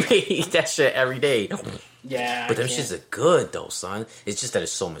 He eat that shit every day. Yeah. But them shits are good though, son. It's just that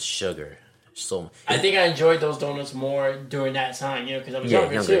it's so much sugar. I think I enjoyed those donuts more during that time, because I was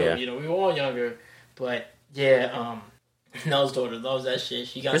younger too. Yeah. We were all younger. But yeah, Nell's daughter loves that shit.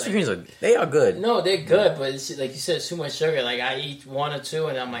 She got Krispy Kremes they are good. No, they're good, but it's, like you said, it's too much sugar. Like I eat one or two,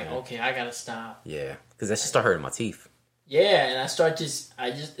 and I'm like, okay, I gotta stop. Yeah, because that shit start hurting my teeth. Yeah, and I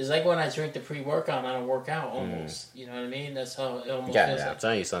it's like when I drink the pre-workout, I don't work out almost. You know what I mean? That's how it almost feels like. I'm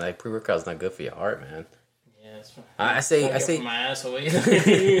telling you, son, that pre-workout's not good for your heart, man. Yeah, I say my asshole.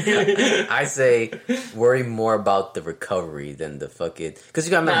 I say worry more about the recovery than the fucking, because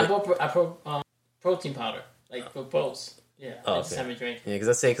you got I bought protein powder, like for both. Yeah, I just haven't drank. Yeah,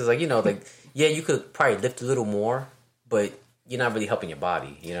 because you could probably lift a little more, but you're not really helping your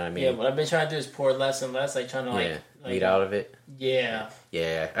body. You know what I mean? Yeah, what I've been trying to do is pour less and less, like trying to eat out of it. Yeah.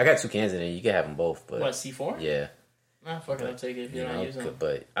 Yeah, I got 2 cans in there. You can have them both, but what, C4? Yeah. Nah, fuck it, I'll take it if you don't use them.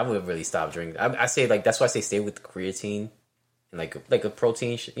 But I would really stop drinking. I say that's why I say stay with the creatine and like a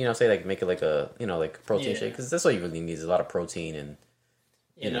protein. Say like make it like a like a protein shake, because that's all you really need is a lot of protein and.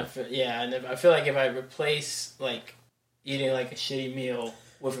 And I feel like if I replace like eating like a shitty meal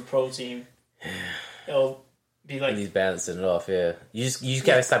with a protein, it'll be like he's balancing it off. Yeah, you just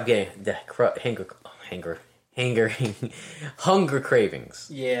gotta stop getting the hunger cravings.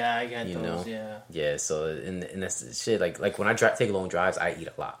 Yeah, I got those. Yeah. So and that's shit. Like when I take long drives, I eat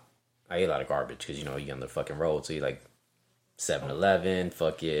a lot. I eat a lot of garbage because you get on the fucking road. So you like 7-Eleven,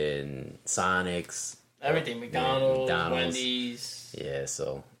 fucking Sonics, everything, McDonald's, Wendy's. Yeah,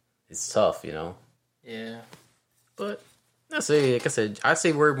 so it's tough, Yeah. But I say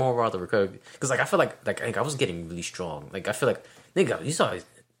worry more about the recovery because I feel like I was getting really strong. Like I feel like nigga, you saw.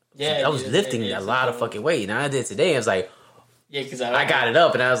 I was lifting a lot of fucking weight, and I did today. I was like, because I got it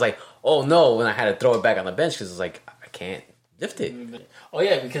up, and I was like, oh no, and I had to throw it back on the bench because it was like I can't lift it. Oh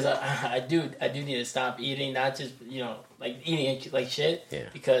yeah, because I do need to stop eating, not just like eating like shit. Yeah.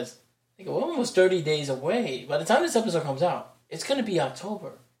 Because we're almost 30 days away. By the time this episode comes out, it's gonna be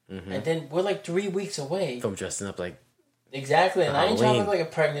October, and then we're like 3 weeks away from dressing up like. Exactly, and I ain't trying to look like a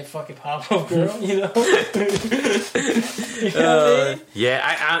pregnant fucking pop-up girl, Yeah,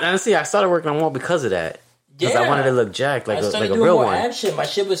 I honestly I started working on more because of that. Because I wanted to look jacked like a real one. Ab shit. My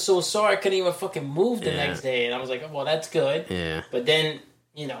shit was so sore I couldn't even fucking move the next day, and I was like, well, that's good. Yeah. But then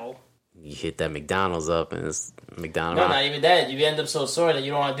you hit that McDonald's up, and it's McDonald's. No, not even that. You end up so sore that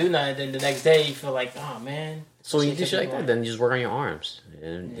you don't want to do nothing. Then the next day you feel like, oh man. So when you do shit like that, then you just work on your arms,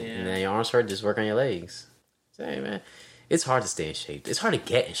 and then your arms hurt. Just work on your legs. Say, man. It's hard to stay in shape. It's hard to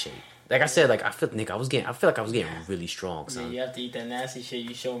get in shape. Like I said, I feel like I was getting really strong, son. Yeah, you have to eat that nasty shit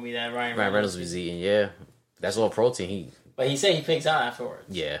you showed me that Ryan Reynolds was eating, yeah. That's all protein. But he said he pigs out afterwards.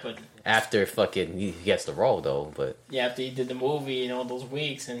 Yeah. But after fucking he gets the role though, but yeah, after he did the movie and all those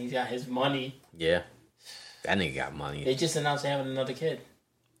weeks and he's got his money. Yeah. That nigga got money. They just announced they're having another kid.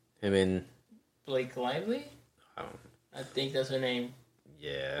 Him and Blake Lively? I think that's her name.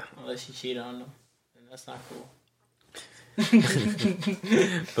 Yeah. Unless she cheated on them. And that's not cool. but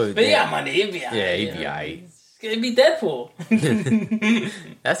he got money. He'd be alright. Yeah, he'd be alright. It'd be Deadpool.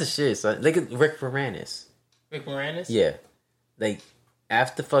 That's the shit. So look at Rick Moranis. Rick Moranis? Yeah. Like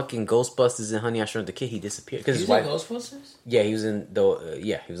after fucking Ghostbusters and Honey I Shrunk the Kid, he disappeared. He was in Ghostbusters? Yeah, he was in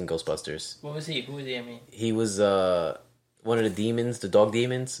he was in Ghostbusters. What was he? Who was he? I mean, he was one of the demons. The dog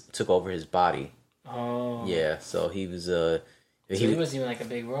demons took over his body. Oh. Yeah, so he was he wasn't even like a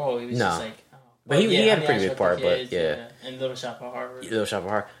big role. He was just like. But he had a pretty big part, but yeah. And Little Shop of Horrors. Little Shop of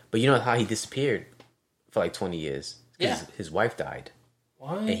Horrors. But you know how he disappeared for like 20 years? Yeah. His wife died.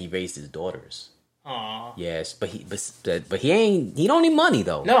 What? And he raised his daughters. Aww. Yes, but he don't need money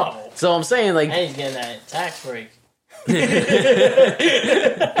though. No. So I'm saying like. And he's getting that tax break.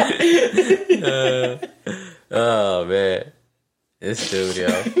 Oh man. This dude,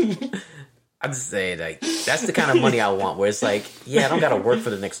 yo. I'm just saying, like, that's the kind of money I want, where it's like, yeah, I don't gotta work for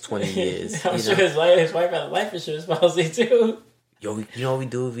the next 20 years. I'm sure his wife had a life insurance policy, too. Yo, you know what we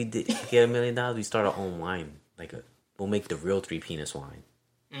do if we get $1 million? We start our own wine. We'll make the real 3 Penis wine.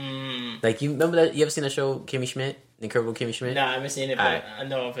 Like, you remember that? You ever seen that show, Kimmy Schmidt? Incredible Kimmy Schmidt? Nah, I haven't seen it, but I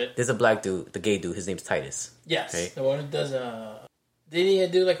know of it. There's a black dude, the gay dude, his name's Titus. Yes. Right? The one who does did he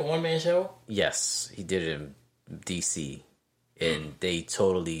do like a one-man show? Yes, he did it in DC. and they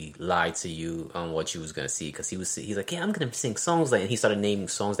totally lied to you on what you was gonna see, because he's like, yeah, I'm gonna sing songs like, and he started naming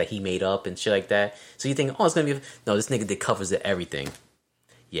songs that he made up and shit like that. So you think, oh, it's gonna be no, this nigga that covers it everything.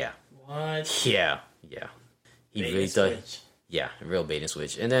 Yeah. What? Yeah. He really does. Yeah, real bait and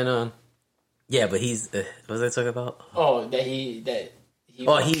switch. And then yeah, but he's what was I talking about? Oh, he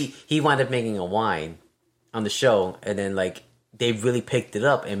wound up making a wine on the show, and then like they really picked it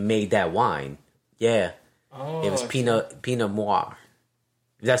up and made that wine. Yeah. Oh, it was Pinot Noir.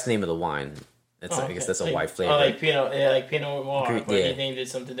 That's the name of the wine. I guess that's a white flavor. Oh, like Pinot Noir. But you think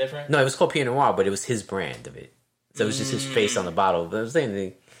it's something different? No, it was called Pinot Noir, but it was his brand of it. So it was just his face on the bottle. But I was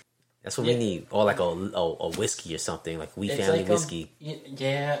saying that's what we need, or like a whiskey or something, like We Family like whiskey.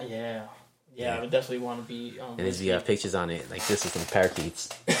 Yeah. I would definitely want to be. And there's pictures on it, like this is some parakeets.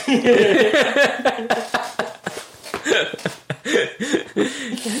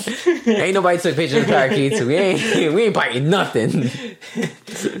 Ain't nobody took pictures of parakeets. We ain't biting nothing.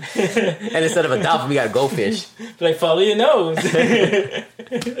 And instead of a dolphin, we got a goldfish. Like, follow your nose. You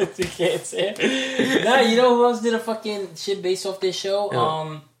can't say it. Nah, you know who else did a fucking shit based off this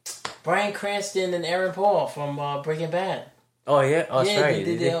show? Bryan Cranston and Aaron Paul from Breaking Bad. Oh yeah, that's right. I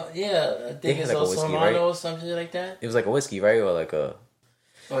think it's like also Romano or something like that. It was like a whiskey, right, or like a.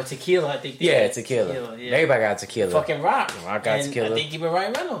 Or tequila, I think. Tequila. Yeah. Everybody got tequila. Fucking Rock. Rock got tequila. I think even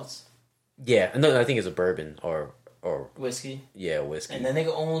Ryan Reynolds. Yeah, no, I think it's a bourbon or whiskey. Yeah, whiskey. And the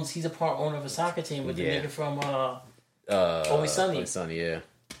nigga he's a part owner of a soccer team with the nigga from Always Sunny. Always Sunny, yeah.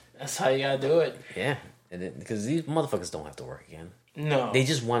 That's how you gotta do it. Yeah, and then, because these motherfuckers don't have to work again. No, they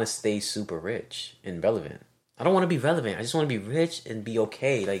just want to stay super rich and relevant. I don't want to be relevant. I just want to be rich and be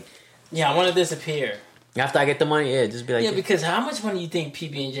okay. Like, yeah, I want to disappear. After I get the money, just be like... Yeah, because how much money do you think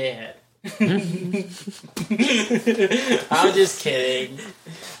PB&J had? I'm just kidding.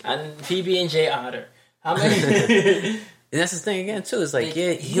 PB&J Otter. How many... And that's the thing again, too. It's like,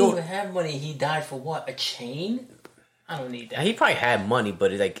 he don't even have money. He died for what? A chain? I don't need that. He probably had money,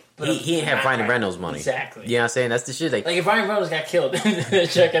 but he didn't have Ryan Reynolds money. Exactly. You know what I'm saying? That's the shit. Like if Ryan Reynolds got killed, they're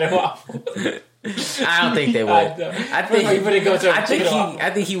checking him off. I don't think they would. I think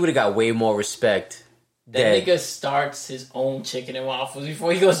he would have got way more respect. That nigga starts his own chicken and waffles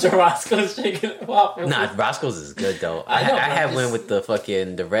before he goes to Roscoe's Chicken and Waffles. Nah, Roscoe's is good though. I had one with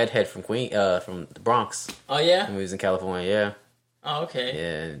the redhead from from the Bronx. Oh yeah, when we was in California. Yeah. Oh okay.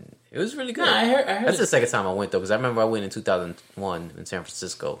 Yeah, it was really good. Nah, I heard. That's the second time I went though, because I remember I went in 2001 in San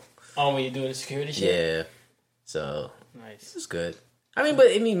Francisco. Oh, when you're doing the security shit. Yeah. So nice. It was good.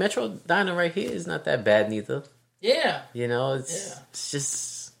 Metro Diner right here is not that bad neither. Yeah. You know, it's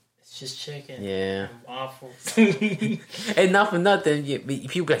just chicken. Yeah. And waffles. And not for nothing,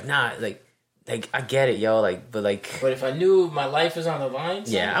 people be like, nah, like I get it, yo, but if I knew my life was on the line,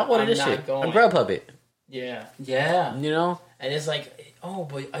 I wanted this shit. I'm Grubhub it. Yeah. Yeah. You know? And it's like, oh,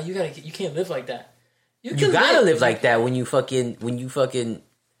 but you can't live like that. You gotta live like that when you fucking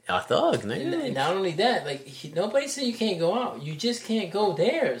a thug, nigga. And not only that, nobody said you can't go out. You just can't go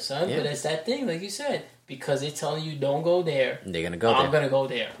there, son. Yeah. But it's that thing, like you said, because they're telling you don't go there. They're gonna go there. I'm gonna go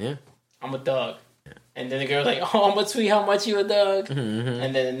there. Yeah. I'm a thug. Yeah. And then the girl's like, oh, I'm gonna tweet how much you a thug. Mm-hmm.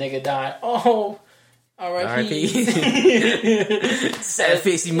 And then the nigga died. Oh, R.I.P. Sad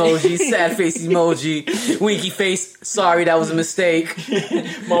face emoji. Winky face. Sorry, that was a mistake.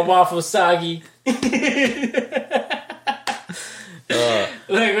 My waffle soggy.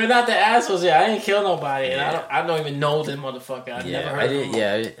 Like, we're not the assholes here. I ain't kill nobody, and I don't even know this motherfucker. I've never heard of him.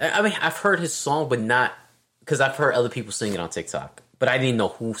 Yeah, I mean, I've heard his song, but not because I've heard other people sing it on TikTok, but I didn't know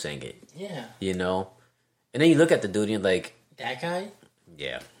who sang it. Yeah, you know. And then you look at the dude and you're like, that guy.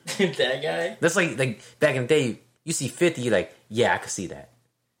 Yeah, that guy. That's like back in the day, you see 50, you're like, yeah, I could see that.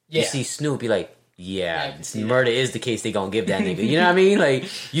 Yeah. You see Snoop, you're like, yeah, murder is the case they gonna give that nigga. You know what I mean? Like,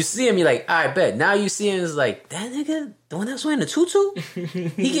 you see him, you're like, I bet. Now you see him, it's like, that nigga, the one that was wearing the tutu?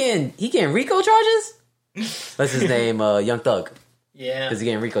 he getting RICO charges? What's his name? Young Thug. Yeah. Because he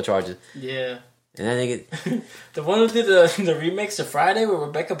getting RICO charges. Yeah. And that nigga... the one who did the remix of Friday with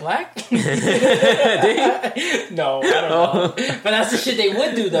Rebecca Black? No, I don't know. But that's the shit they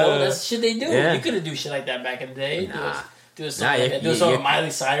would do, though. That's the shit they do. Yeah. You couldn't do shit like that back in the day. Nah. Do a song with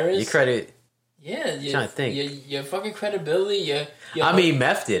Miley Cyrus. You credit... Yeah, I'm trying to think. Your fucking credibility.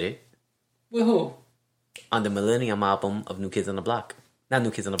 Meth did it. With who? On the Millennium album of New Kids on the Block. Not New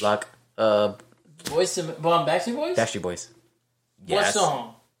Kids on the Block. Backstreet Boys? Backstreet Boys. Yes. What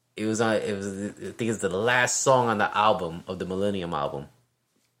song? I think it's the last song on the album of the Millennium album.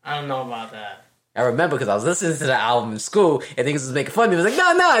 I don't know about that. I remember because I was listening to the album in school and niggas was making fun of me. I was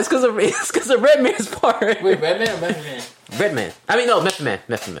like, no, it's because of Redman's part. Wait, Redman or Method Man? Redman. I mean, no, Method Man.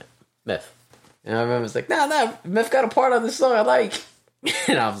 Meth. And I remember it's like, nah, Meth got a part on this song I like.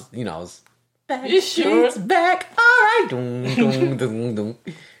 And I was back. You sure? It's back. All right. Doom, doom, doom, doom.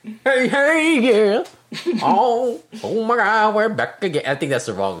 Hey, yeah. Oh my God, we're back again. I think that's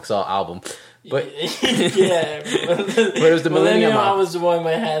the wrong song album. But yeah. But it was the Millennium album. I was the one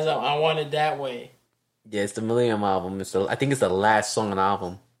that has I Want It That Way. Yeah, it's the Millennium album. I think it's the last song on the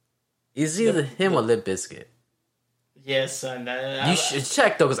album. It's either him or Limp Bizkit. Yes, son. You should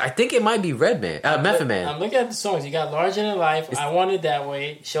check though, because I think it might be Method Man. I'm looking at the songs. You got Larger Than Life, I Want It That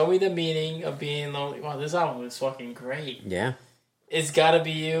Way, Show Me the Meaning of Being Lonely. Wow, this album is fucking great. Yeah. It's Gotta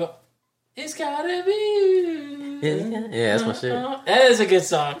Be You. It's Gotta Be You. Yeah, that's my shit. That is a good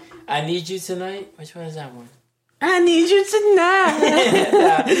song. I Need You Tonight. Which one is that one? I Need You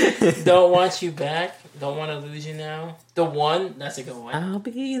Tonight. Don't Want You Back. Don't Want to Lose You Now. The One. That's a good one. I'll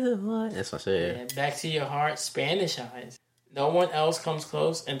be the one. That's my shit. Yeah, Back to Your Heart. Spanish Eyes. No One Else Comes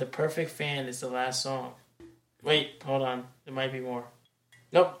Close. And The Perfect Fan is the last song. Wait, hold on. There might be more.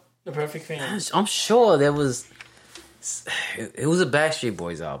 Nope. The Perfect Fan. I'm sure there was... It was a Backstreet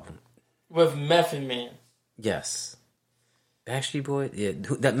Boys album. With Method Man. Yes. Backstreet Boys? Yeah.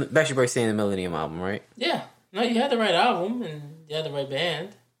 That Backstreet Boys saying the Millennium album, right? Yeah. No, you had the right album and you had the right band.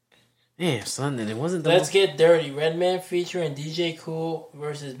 Yeah, son, and it wasn't the Let's Get Dirty. Redman featuring DJ Cool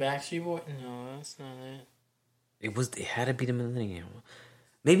versus Backstreet Boys. No, that's not it. It had to be the Millennium.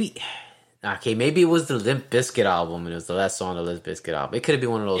 Maybe it was the Limp Bizkit album, and it was the last song of the Limp Bizkit album. It could have been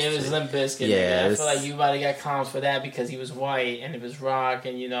one of those. It was Limp Bizkit. Yeah, I feel like you might have got clowns for that because he was white and it was rock,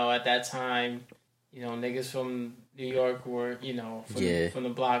 and at that time, niggas from New York were, from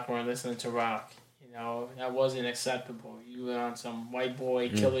the block weren't listening to rock. That wasn't acceptable. You were on some white boy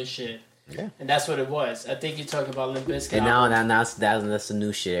killer shit. Yeah. And that's what it was. I think you're talking about Limp Bizkit. And now that's the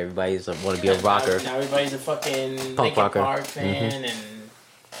new shit. Everybody's want to be a rocker. Now everybody's a fucking punk rocker. Park fan and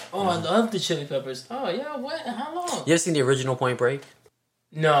I love the Chili Peppers. Oh yeah, what? How long? You ever seen the original Point Break?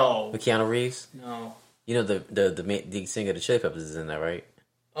 No. With Keanu Reeves? No. The singer of the Chili Peppers is in there, right?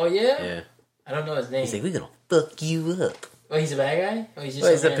 Oh yeah. Yeah. I don't know his name. He's like, we're gonna fuck you up. Oh, he's a bad guy? Oh, he's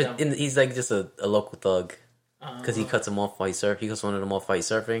just he's like just a local thug. Because he cuts him off while he cuts one of them off while he's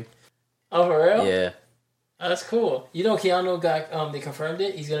surfing. Oh, for real? Yeah. Oh, that's cool. Keanu got, they confirmed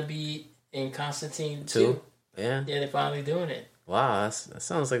it. He's going to be in Constantine 2. Yeah. Yeah, they're finally doing it. Wow, that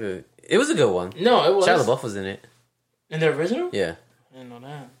sounds like it was a good one. No, it was. Shia LaBeouf was in it. In the original? Yeah. I didn't know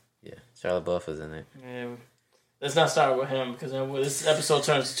that. Yeah, Shia LaBeouf was in it. Yeah. Let's not start with him because this episode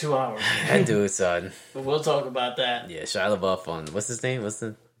turns to 2 hours. That dude, son. But we'll talk about that. Yeah, Shia LaBeouf on what's his name?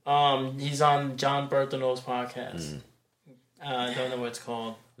 He's on John Berthenol's podcast. I don't know what it's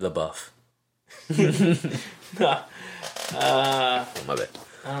called. LaBeouf. My bad. I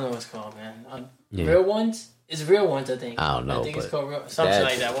don't know what it's called, man. Real Ones? It's Real Ones, I think. I don't know. I think it's called Real... Something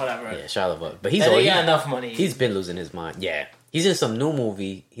like that, whatever. Yeah, Shia LaBeouf. But he got enough money. He's been losing his mind. Yeah. He's in some new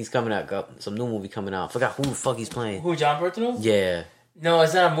movie. He's coming out. Some new movie coming out. I forgot who the fuck he's playing. Who, John Berthenol? Yeah. No,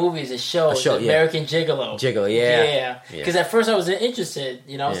 it's not a movie. It's a show. It's American Gigolo. Yeah. Because at first I was interested.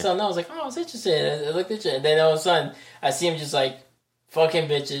 I was like, oh, I was interested. I looked at you. And then all of a sudden, I see him just like fucking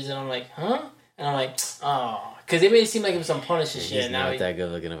bitches. And I'm like, huh? And I'm like, oh. Because they made it seem like it was some Punisher shit. He's not that good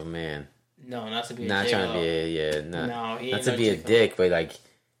looking of a man. No, not to be a Not gigolo. trying to be not to be a dick, but like,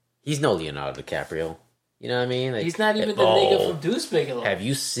 he's no Leonardo DiCaprio. You know what I mean? Like, he's not even the nigga from Deuce Bigelow. Have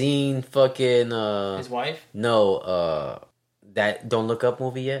you seen fucking his wife? No, that Don't Look Up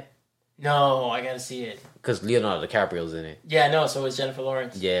movie yet? No, I gotta see it. Because Leonardo DiCaprio's in it. Yeah, no, so is Jennifer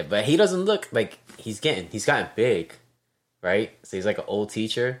Lawrence. Yeah, but he doesn't look like he's gotten big, right? So he's like an old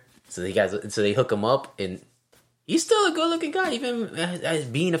teacher. So they hook him up, and he's still a good looking guy, even as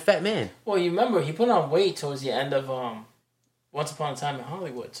being a fat man. Well, you remember he put on weight towards the end of Once Upon a Time in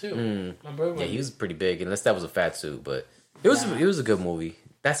Hollywood too. Remember? Yeah, he was pretty big, unless that was a fat suit, but it was a good movie.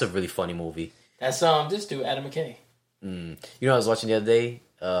 That's a really funny movie. That's this dude, Adam McKay. I was watching the other day.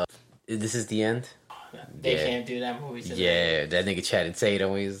 This Is the End. They can't do that movie today. Yeah, that nigga Channing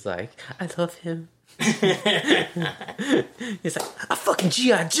Tatum. He's like, I love him. He's like, I fucking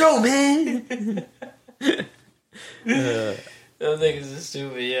G.I. Joe, man. Those niggas are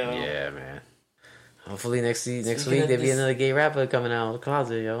stupid, yo. Yeah, man. Hopefully next week there'll be another gay rapper coming out of the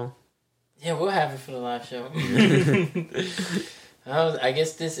closet, yo. Yeah, we'll have it for the live show. I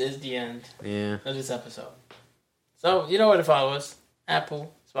guess this is the end of this episode. So, you know where to follow us.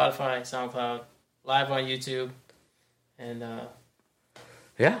 Apple, Spotify, SoundCloud, live on YouTube, and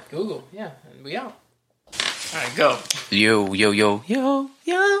Google. Yeah, and we out. All right, go. Yo. Yo. Yo.